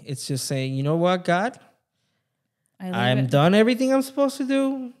beginning. It's just saying, you know what, God? I'm done everything I'm supposed to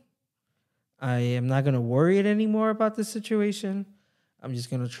do. I am not going to worry it anymore about the situation. I'm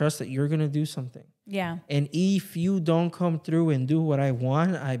just going to trust that you're going to do something. Yeah. And if you don't come through and do what I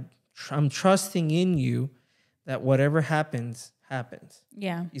want, I'm trusting in you that whatever happens, happens.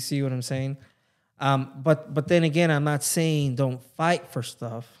 Yeah. You see what I'm saying? But then again, I'm not saying don't fight for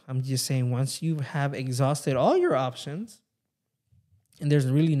stuff. I'm just saying once you have exhausted all your options and there's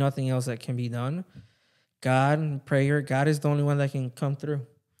really nothing else that can be done, prayer, God is the only one that can come through.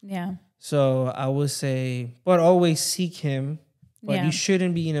 Yeah. So I would say, but always seek him. But you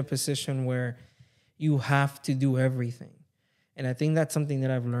shouldn't be in a position where you have to do everything. And I think that's something that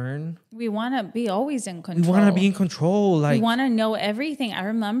I've learned. We want to be always in control. We want to be in control. We want to know everything. I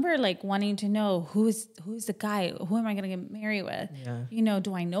remember wanting to know who's the guy, who am I going to get married with? Yeah.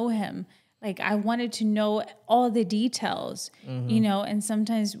 Do I know him? I wanted to know all the details, and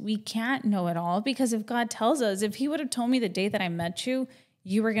sometimes we can't know it all, because if God tells us, if he would have told me the day that I met you,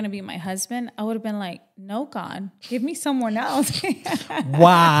 you were going to be my husband, I would have been like, no, God, give me someone else.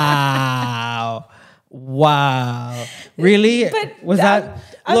 Wow. Wow. Really? But was that?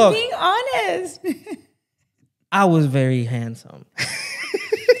 I'm look, being honest. I was very handsome.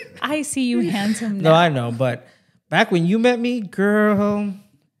 I see you handsome now. No, I know. But back when you met me, girl,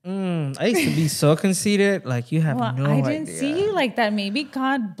 I used to be so conceited. You have no idea. I didn't see you like that. Maybe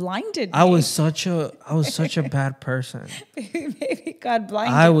God blinded me. I was such a bad person. Maybe God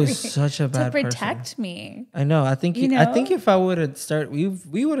blinded me. I was such a bad person. To protect me. I know. I think if I would have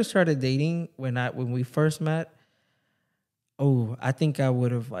we would have started dating when we first met. Oh, I think I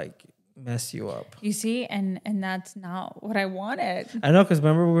would have messed you up. You see, and that's not what I wanted. I know, because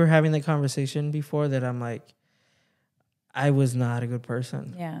remember we were having the conversation before that I'm like, I was not a good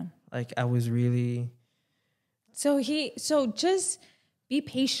person. Yeah. I was really. So just be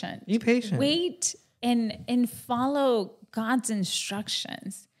patient. Be patient. Wait and follow God's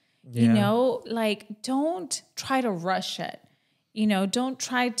instructions. Yeah. Don't try to rush it. Don't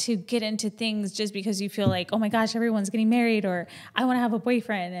try to get into things just because you feel like, oh my gosh, everyone's getting married, or I want to have a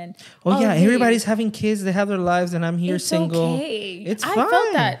boyfriend. And everybody's having kids, they have their lives, and I'm here single. Okay. It's fine. I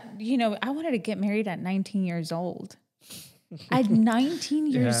felt that, I wanted to get married at 19 years old. At 19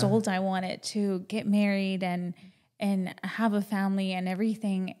 years old, I wanted to get married and have a family and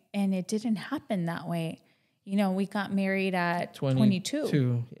everything, and it didn't happen that way. We got married at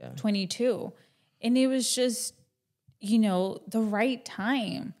 22. 22. And it was just, the right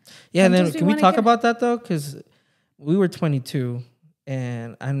time. Yeah, and then can we talk about that, though? Because we were 22,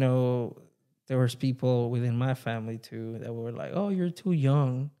 and I know there was people within my family, too, that were like, oh, you're too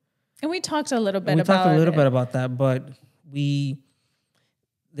young. And we talked a little bit about it. We talked a little bit about that, but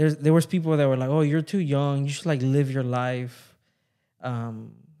there was people that were like, oh, you're too young, you should live your life,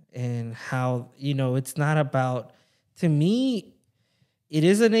 and how it's not about, to me it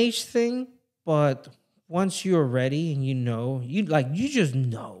is an age thing, but once you're ready and you just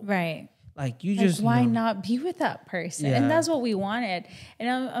know, right? Why not be with that person? Yeah. And that's what we wanted. And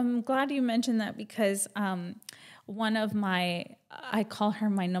I'm glad you mentioned that, because one of I call her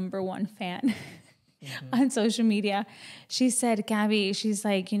my number one fan. On social media, she said, Gabby, she's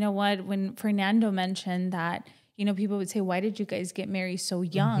like, you know what? When Fernando mentioned that, people would say, why did you guys get married so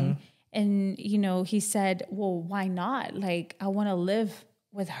young? And, he said, well, why not? I want to live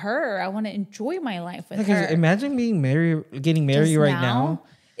with her. I want to enjoy my life with her. Imagine getting married right now.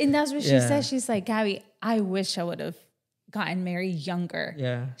 And that's what she said. She's like, Gabby, I wish I would have gotten married younger.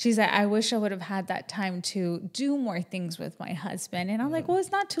 Yeah. She's like, I wish I would have had that time to do more things with my husband. And I'm like, well,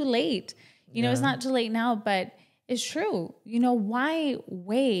 it's not too late. You know, it's not too late now, but it's true. You know, why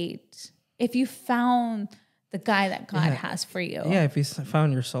wait if you found the guy that God has for you? Yeah, if you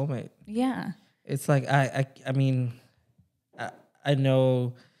found your soulmate. Yeah. It's like, I mean, I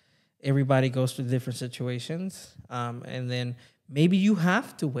know everybody goes through different situations. And then maybe you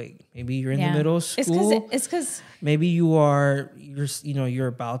have to wait. Maybe you're in the middle of school. It's because maybe you're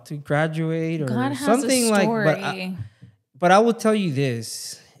about to graduate or God has something a story. like. But I will tell you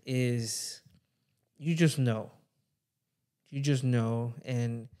this is, you just know. You just know,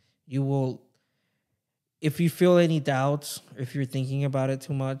 and you will. If you feel any doubts, if you're thinking about it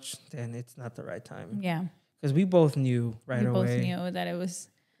too much, then it's not the right time. Yeah. Because we both knew away. We both knew that it was.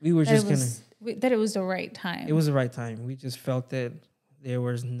 We were just that it was the right time. It was the right time. We just felt that there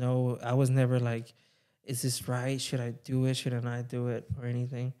was no. I was never like, is this right? Should I do it? Should I not do it? Or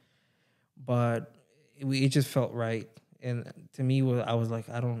anything. But it just felt right. And to me, I was like,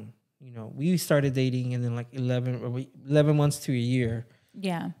 I don't. You know, we started dating, and then like 11 months to a year.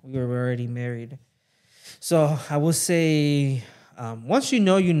 Yeah. We were already married. So I would say, once you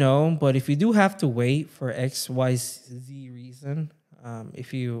know, but if you do have to wait for X, Y, Z reason,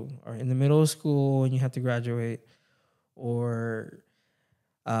 if you are in the middle of school and you have to graduate, or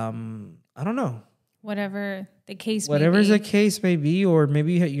I don't know. Whatever the case may be, or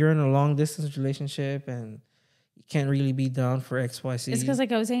maybe you're in a long distance relationship and you can't really be down for X, Y, Z. It's because,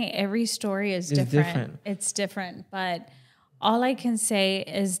 like I was saying, every story is different. It's different. But all I can say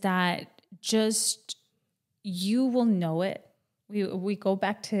is that just you will know it. We go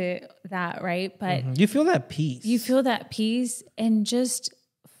back to that, right? But you feel that peace. You feel that peace, and just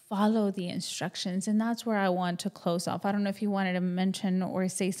follow the instructions. And that's where I want to close off. I don't know if you wanted to mention or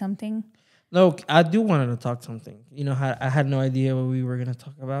say something. No, I do want to talk something. You know, I had no idea what we were going to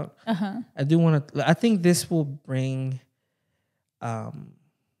talk about. I do want to. I think this will bring. I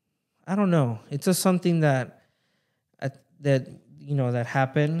don't know. It's just something that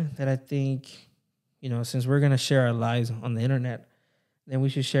happened that I think, since we're going to share our lives on the internet, then we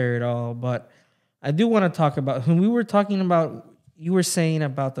should share it all. But I do want to talk about when we were talking about. You were saying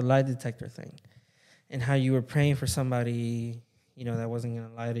about the lie detector thing, and how you were praying for somebody, that wasn't going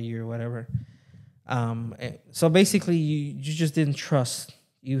to lie to you or whatever. So basically, you just didn't trust.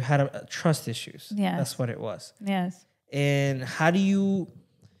 You had a trust issues. Yeah, that's what it was. Yes. And how do you?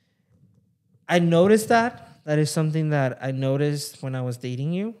 I noticed that is something that I noticed when I was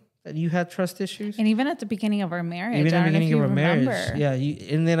dating you, that you had trust issues, and even at the beginning of our marriage. Even at the beginning of our marriage, yeah.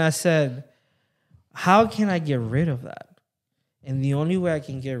 And then I said, how can I get rid of that? And the only way I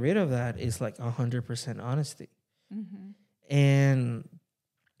can get rid of that is like 100% honesty. And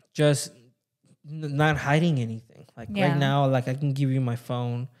just not hiding anything. Like right now, like I can give you my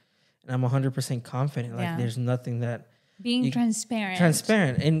phone and I'm 100% confident. Like there's nothing that being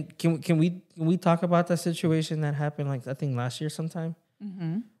transparent. And can we talk about that situation that happened, like I think last year sometime?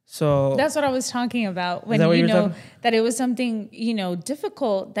 So that's what I was talking about when that it was something,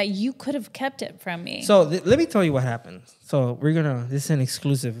 difficult that you could have kept it from me. So let me tell you what happened. So this is an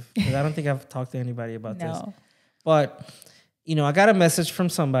exclusive because I don't think I've talked to anybody about this. But, I got a message from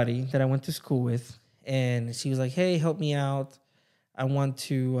somebody that I went to school with, and she was like, hey, help me out. I want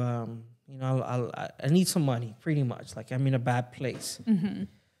to, I need some money, pretty much. Like, I'm in a bad place. And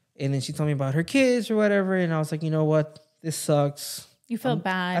then she told me about her kids or whatever, and I was like, you know what? This sucks. You felt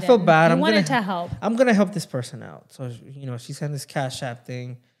bad. I felt bad. I wanted to help. I'm going to help this person out. So, she sent this Cash App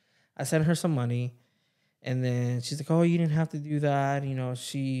thing. I sent her some money. And then she's like, oh, you didn't have to do that.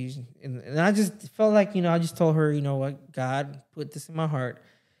 And I just felt like, I just told her, you know what, God put this in my heart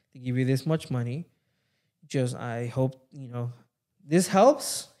to give you this much money. Just, I hope, this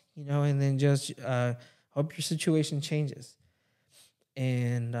helps, and then just hope your situation changes.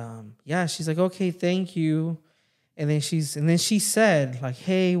 And she's like, okay, thank you. And then she said, like,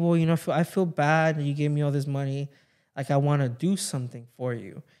 hey, well, I feel bad that you gave me all this money. Like, I want to do something for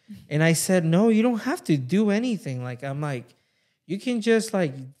you. And I said, no, you don't have to do anything. Like, I'm like, you can just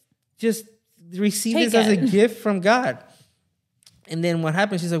receive this as a gift from God. And then what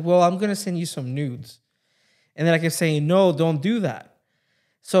happened? She's like, well, I'm going to send you some nudes. And then I kept saying, no, don't do that.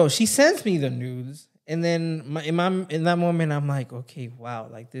 So she sends me the nudes. And then in that moment, I'm like, okay, wow,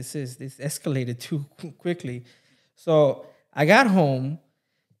 like this escalated too quickly. So I got home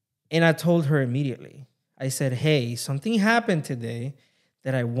and I told her immediately. I said, hey, something happened today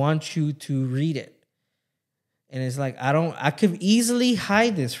that I want you to read it. And it's like, I could easily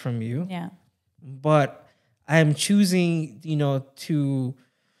hide this from you. Yeah. But I am choosing, to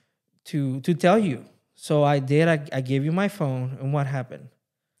tell you. So I did. I gave you my phone, and what happened?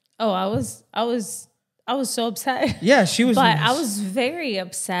 Oh, I was so upset. Yeah, she was. But I was very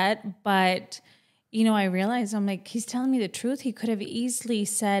upset. But, you know, I realized, I'm like, he's telling me the truth. He could have easily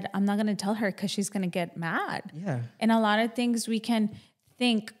said, I'm not going to tell her because she's going to get mad. Yeah. And a lot of things we can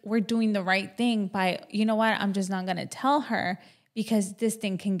think we're doing the right thing by, you know what, I'm just not going to tell her because this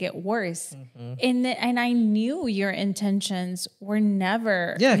thing can get worse. Mm-hmm. And I knew your intentions were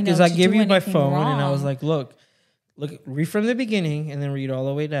never. Yeah, because I gave you my phone wrong. and I was like, look, read from the beginning and then read all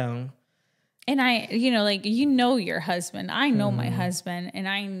the way down. And I, you know, like, you know, your husband, I know my husband, and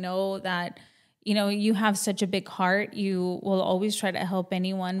I know that, you know, you have such a big heart. You will always try to help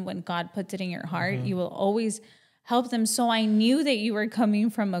anyone when God puts it in your heart. You will always help them. So I knew that you were coming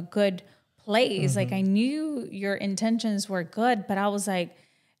from a good place. Like, I knew your intentions were good, but I was like,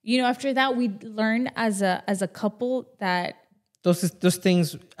 you know, after that, we learned as a couple that those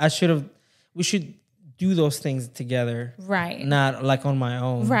things we should do those things together. Right. Not like on my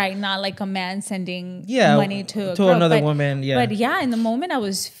own. Right. Not like a man sending money to girl, another woman. Yeah. But yeah, in the moment I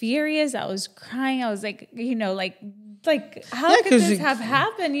was furious. I was crying. I was like, you know, like how could this have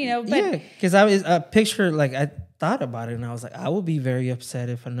happened? You know, but yeah, because I was a picture, like I thought about it and I was like, I would be very upset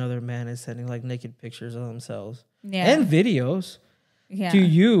if another man is sending like naked pictures of themselves and videos to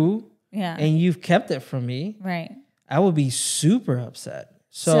you. Yeah. And you've kept it from me. Right. I would be super upset.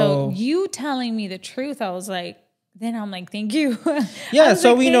 So you telling me the truth, I was like, then I'm like, thank you. Yeah,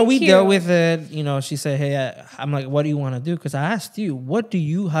 so like, we dealt with it. You know, she said, hey, I'm like, what do you want to do? Because I asked you,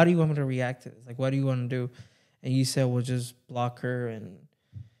 how do you want me to react to this? Like, what do you want to do? And you said, well, just block her and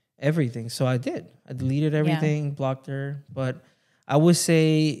everything. So I did. I deleted everything, blocked her. But I would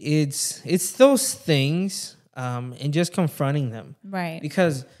say it's those things and just confronting them. Right.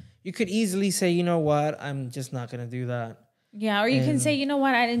 Because you could easily say, you know what, I'm just not going to do that. Yeah, or you can say, you know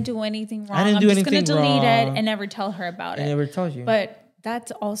what, I didn't do anything wrong. I'm just going to delete it and never tell her about it. I never told you. But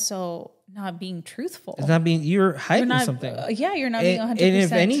that's also not being truthful. It's not being, you're hiding something. You're not being 100% And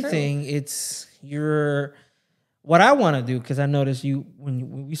if anything, true. What I want to do, because I noticed you,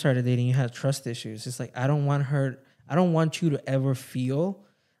 when we started dating, you had trust issues. It's like, I don't want you to ever feel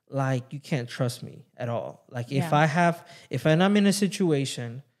like you can't trust me at all. Like if I'm in a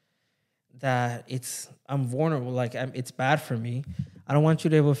situation that I'm vulnerable, like it's bad for me, I don't want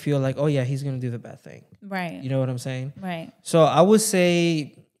you to ever feel like, oh yeah, he's going to do the bad thing. Right. You know what I'm saying? Right. So I would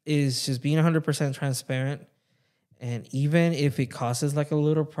say is just being 100% transparent. And even if it causes like a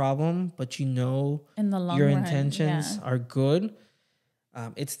little problem, but you know in the long your run, intentions are good,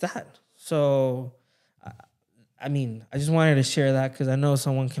 it's that. So, I mean, I just wanted to share that because I know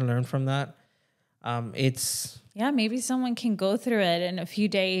someone can learn from that. Maybe someone can go through it in a few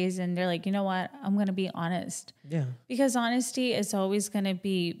days and they're like, you know what, I'm going to be honest. Yeah. Because honesty is always going to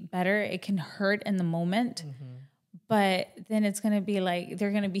be better. It can hurt in the moment, but then it's going to be like,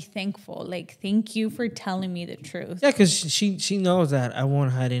 they're going to be thankful. Like, thank you for telling me the truth. Yeah, because she knows that I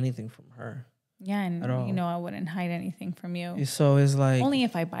won't hide anything from her. Yeah, and you know I wouldn't hide anything from you. So it's like... Only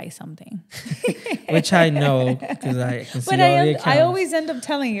if I buy something. Which I know, because I can see all the accounts. I always end up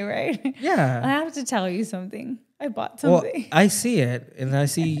telling you, right? Yeah. I have to tell you something. I bought something. Well, I see it, and I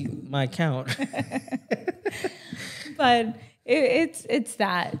see my account. But it's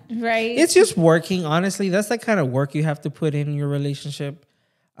that, right? It's just working, honestly. That's the kind of work you have to put in your relationship.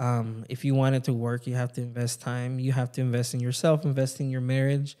 If you want it to work, you have to invest time. You have to invest in yourself, invest in your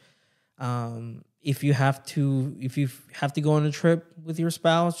marriage. If you have to go on a trip with your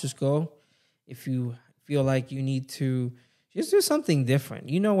spouse, just go. If you feel like you need to, just do something different.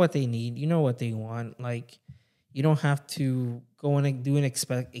 You know what they need. You know what they want. Like, you don't have to go and do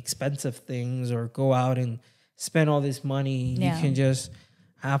expensive things or go out and spend all this money. Yeah. You can just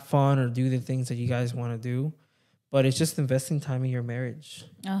have fun or do the things that you guys want to do. But it's just investing time in your marriage.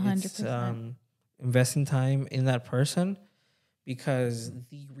 100%. Investing time in that person, because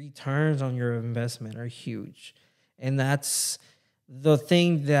the returns on your investment are huge. And that's the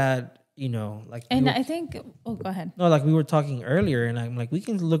thing that, you know, like... And I think... Oh, go ahead. No, like we were talking earlier, and I'm like, we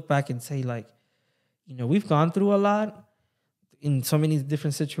can look back and say, like, you know, we've gone through a lot in so many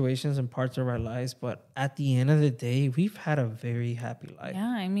different situations and parts of our lives, but at the end of the day, we've had a very happy life. Yeah,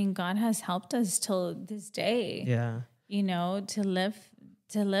 I mean, God has helped us till this day. Yeah. You know, to live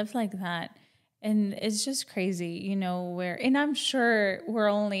like that. And it's just crazy, you know, and I'm sure we're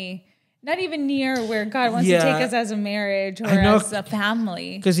only not even near where God wants to take us as a marriage or as a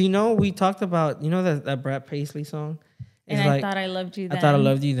family. Because, you know, we talked about, you know, that Brad Paisley song? It's and I thought I loved you then. I thought I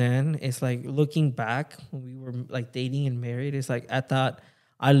loved you then. It's like looking back when we were like dating and married. It's like, I thought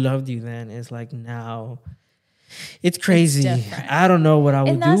I loved you then. It's like now it's crazy. I don't know what I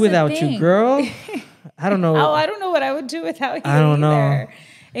would do without you, girl. I don't know. Oh, I don't know what I would do without you. I don't know.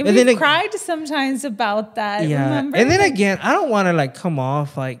 And we've cried sometimes about that. Yeah. Remember? And then again, I don't want to like come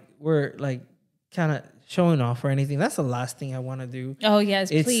off like we're like kind of showing off or anything. That's the last thing I want to do. Oh yes,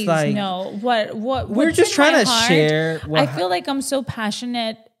 it's please like, no. What we're just trying to share. I feel like I'm so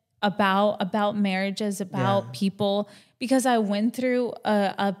passionate about marriages, about people, because I went through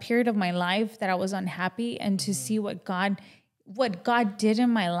a period of my life that I was unhappy, and to see what God did in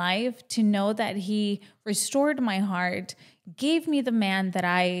my life, to know that He restored my heart, gave me the man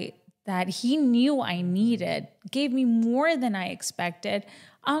that He knew I needed, gave me more than I expected.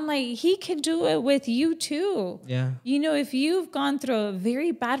 I'm like, He can do it with you too. Yeah. You know, if you've gone through a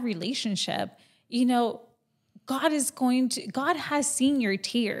very bad relationship, you know, God has seen your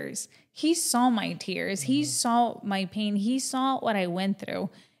tears. He saw my tears. He saw my pain. He saw what I went through.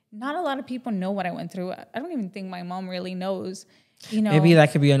 Not a lot of people know what I went through. I don't even think my mom really knows. You know, maybe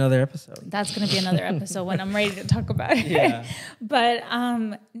that could be another episode. That's going to be another episode when I'm ready to talk about it. Yeah. But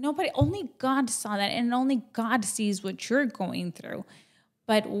only God saw that, and only God sees what you're going through.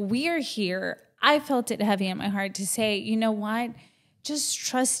 But we're here. I felt it heavy in my heart to say, you know what? Just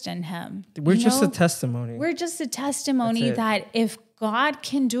trust in Him. We're just a testimony. We're just a testimony that if God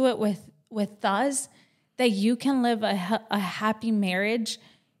can do it with us, that you can live a happy marriage,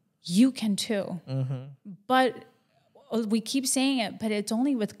 you can too. Mm-hmm. But we keep saying it, but it's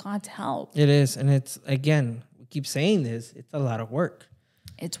only with God's help. It is. And it's, again, we keep saying this, it's a lot of work.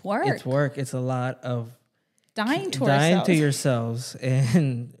 It's work. It's work. It's a lot of dying to yourselves.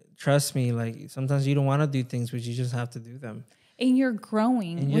 And trust me, like sometimes you don't want to do things, but you just have to do them. And you're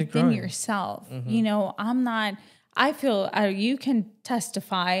growing within yourself. Mm-hmm. You know, I feel you can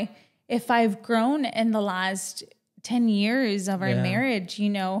testify, if I've grown in the last 10 years of our marriage, you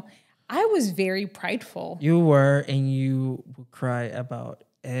know, I was very prideful. You were, and you would cry about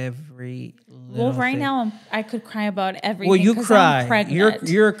every little right thing. Now I could cry about everything. Well, you cry.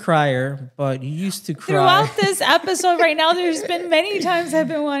 You're a crier, but you used to cry. Throughout this episode right now, there's been many times I've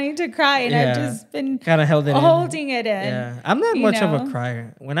been wanting to cry, and I've just been kind of holding it in. Yeah, I'm not much of a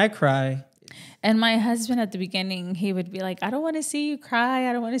crier. When I cry. And my husband at the beginning, he would be like, I don't want to see you cry.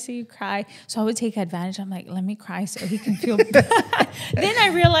 I don't want to see you cry. So I would take advantage. I'm like, let me cry so he can feel bad. Then I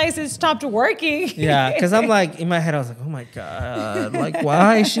realized it stopped working. Yeah, because I'm like, in my head, I was like, oh my God, like,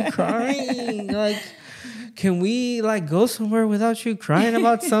 why is she crying? Like, can we like go somewhere without you crying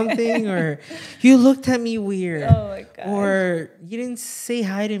about something? Or you looked at me weird. Oh my God. Or you didn't say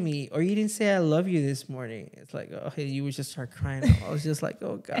hi to me. Or you didn't say I love you this morning. It's like, oh, hey, you would just start crying. I was just like,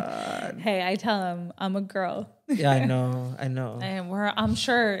 oh God. Hey, I tell him I'm a girl. Yeah, I know. And I'm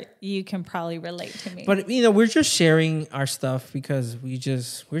sure you can probably relate to me. But you know, we're just sharing our stuff because we're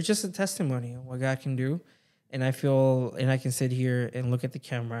just a testimony of what God can do. And I feel, and I can sit here and look at the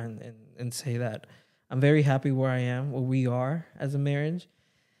camera and say that I'm very happy where I am, where we are as a marriage.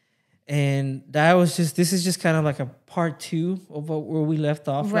 And this is just kind of like a part 2 of where we left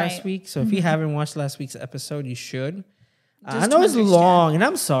off last week. So if you haven't watched last week's episode, you should. I know it's long, and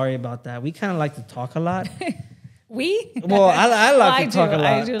I'm sorry about that. We kind of like to talk a lot. Well, I like to talk a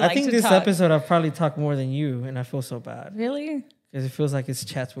lot. I think this episode I've probably talked more than you, and I feel so bad. Really? Because it feels like it's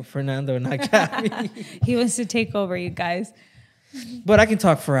chats with Fernando and not Gabby. He wants to take over, you guys. But I can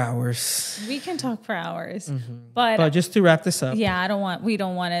talk for hours. We can talk for hours. Mm-hmm. But just to wrap this up. Yeah, we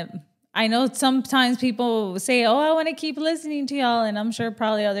don't want to. I know sometimes people say, oh, I want to keep listening to y'all. And I'm sure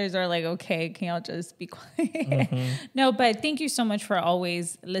probably others are like, okay, can y'all just be quiet? Mm-hmm. No, but thank you so much for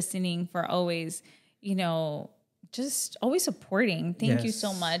always listening, for always, you know, just always supporting. Thank you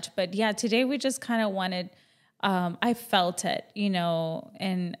so much. But yeah, today we just kind of wanted, I felt it, you know,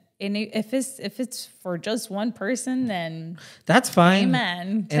 and if it's for just one person, then that's fine.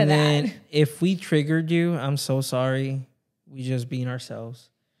 Amen to and that. Then if we triggered you, I'm so sorry. We just being ourselves.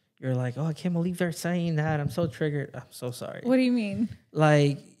 You're like, oh, I can't believe they're saying that. I'm so triggered. I'm so sorry. What do you mean?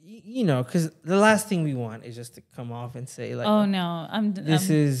 Like, you know, because the last thing we want is just to come off and say like, oh no,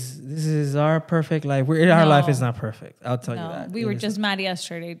 this is our perfect life. Our life is not perfect. I'll tell you that. We were just mad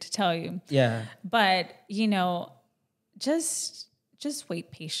yesterday to tell you. Yeah. But you know, just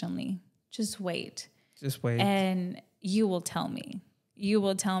wait patiently. Just wait. And you will tell me.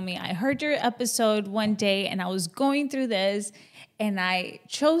 I heard your episode one day and I was going through this and I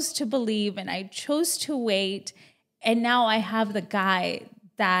chose to believe and I chose to wait. And now I have the guy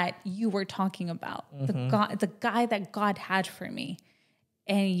that you were talking about, the guy that God had for me.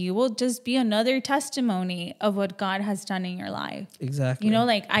 And you will just be another testimony of what God has done in your life. Exactly. You know,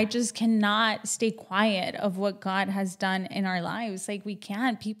 like I just cannot stay quiet of what God has done in our lives. Like we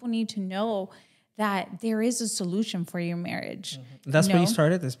can't. People need to know that there is a solution for your marriage. That's why you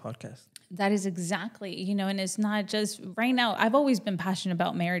started this podcast. That is exactly, and it's not just right now. I've always been passionate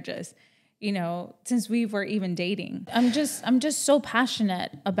about marriages, since we were even dating. I'm just so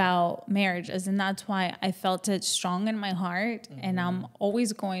passionate about marriages. And that's why I felt it strong in my heart. Mm-hmm. And I'm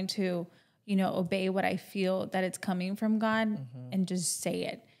always going to, obey what I feel that it's coming from God, mm-hmm. and just say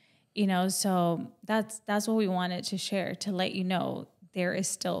it, so that's what we wanted to share, to let you know there is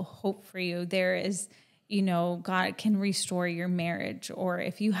still hope for you. There is, God can restore your marriage. Or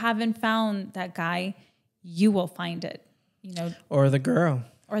if you haven't found that guy, you will find it, Or the girl.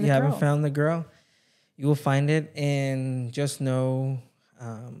 Or the you girl. Haven't found the girl, you will find it. And just know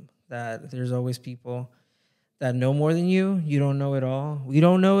that there's always people that know more than you. You don't know it all. We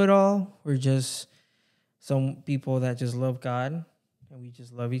don't know it all. We're just some people that just love God, and we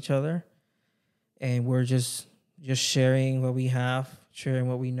just love each other. And we're just sharing what we have, sharing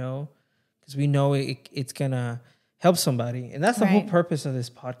what we know, because we know it's going to help somebody. And that's the whole purpose of this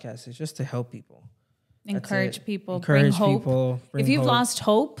podcast, is just to help people. Encourage people, bring hope. If you've lost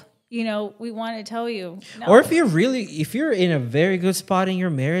hope, we want to tell you. No. Or if you're in a very good spot in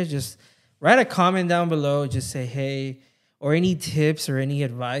your marriage, just write a comment down below. Just say, hey, or any tips or any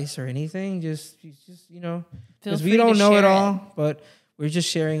advice or anything. Just because we don't know it all, but we're just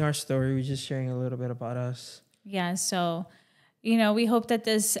sharing our story. We're just sharing a little bit about us. Yeah. So, we hope that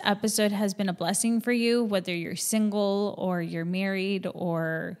this episode has been a blessing for you, whether you're single or you're married,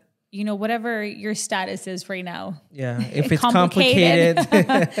 or whatever your status is right now. Yeah. If it's complicated.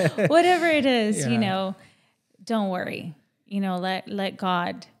 Whatever it is, don't worry. Let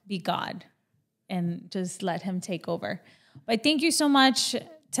God be God, and just let him take over. But thank you so much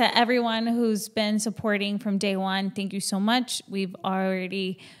to everyone who's been supporting from day one. Thank you so much. We've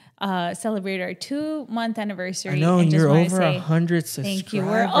already celebrated our 2-month anniversary. I know, and you're over 100 subscribers. Thank you.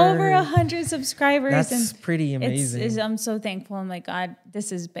 We're over 100 subscribers. That's pretty amazing. I'm so thankful. I'm like, God,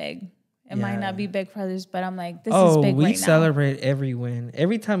 this is big. It might not be big for others, but I'm like, this is big right now. We celebrate every win.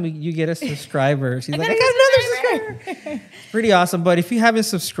 Every time you get a subscriber, she's like, I got another subscriber. Pretty awesome. But if you haven't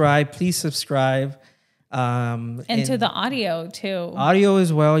subscribed, please subscribe. And to the audio too. Audio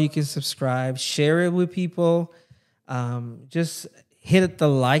as well. You can subscribe. Share it with people. Just hit the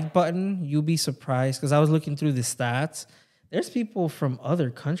like button. You'll be surprised, because I was looking through the stats. There's people from other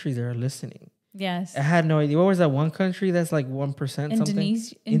countries that are listening. Yes. I had no idea. What was that one country that's like 1% something?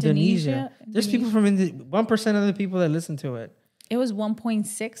 Indonesia. There's people from 1% of the people that listen to it. It was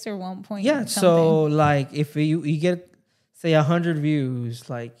 1.6 or 1. Yeah. Something. So like if you get, say, 100 views,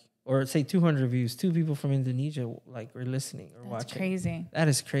 or say 200 views, 2 people from Indonesia were listening or watching. That's crazy. That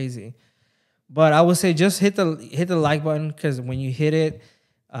is crazy. But I would say just hit the like button, because when you hit it,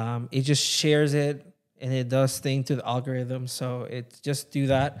 it just shares it, and it does thing to the algorithm. So just do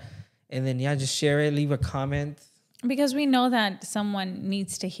that. And then, just share it, leave a comment. Because we know that someone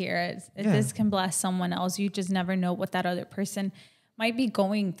needs to hear it. If this can bless someone else, you just never know what that other person might be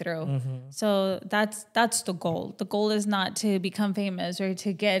going through. Mm-hmm. So that's the goal. The goal is not to become famous or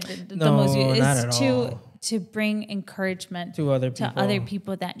to get the most. It's to bring encouragement to other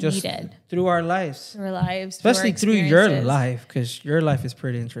people that need it. Through our lives. Especially through your life, because your life is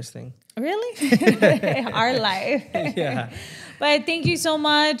pretty interesting. Really? Our life. Yeah. But thank you so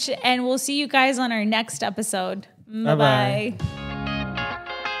much, and we'll see you guys on our next episode. Bye-bye.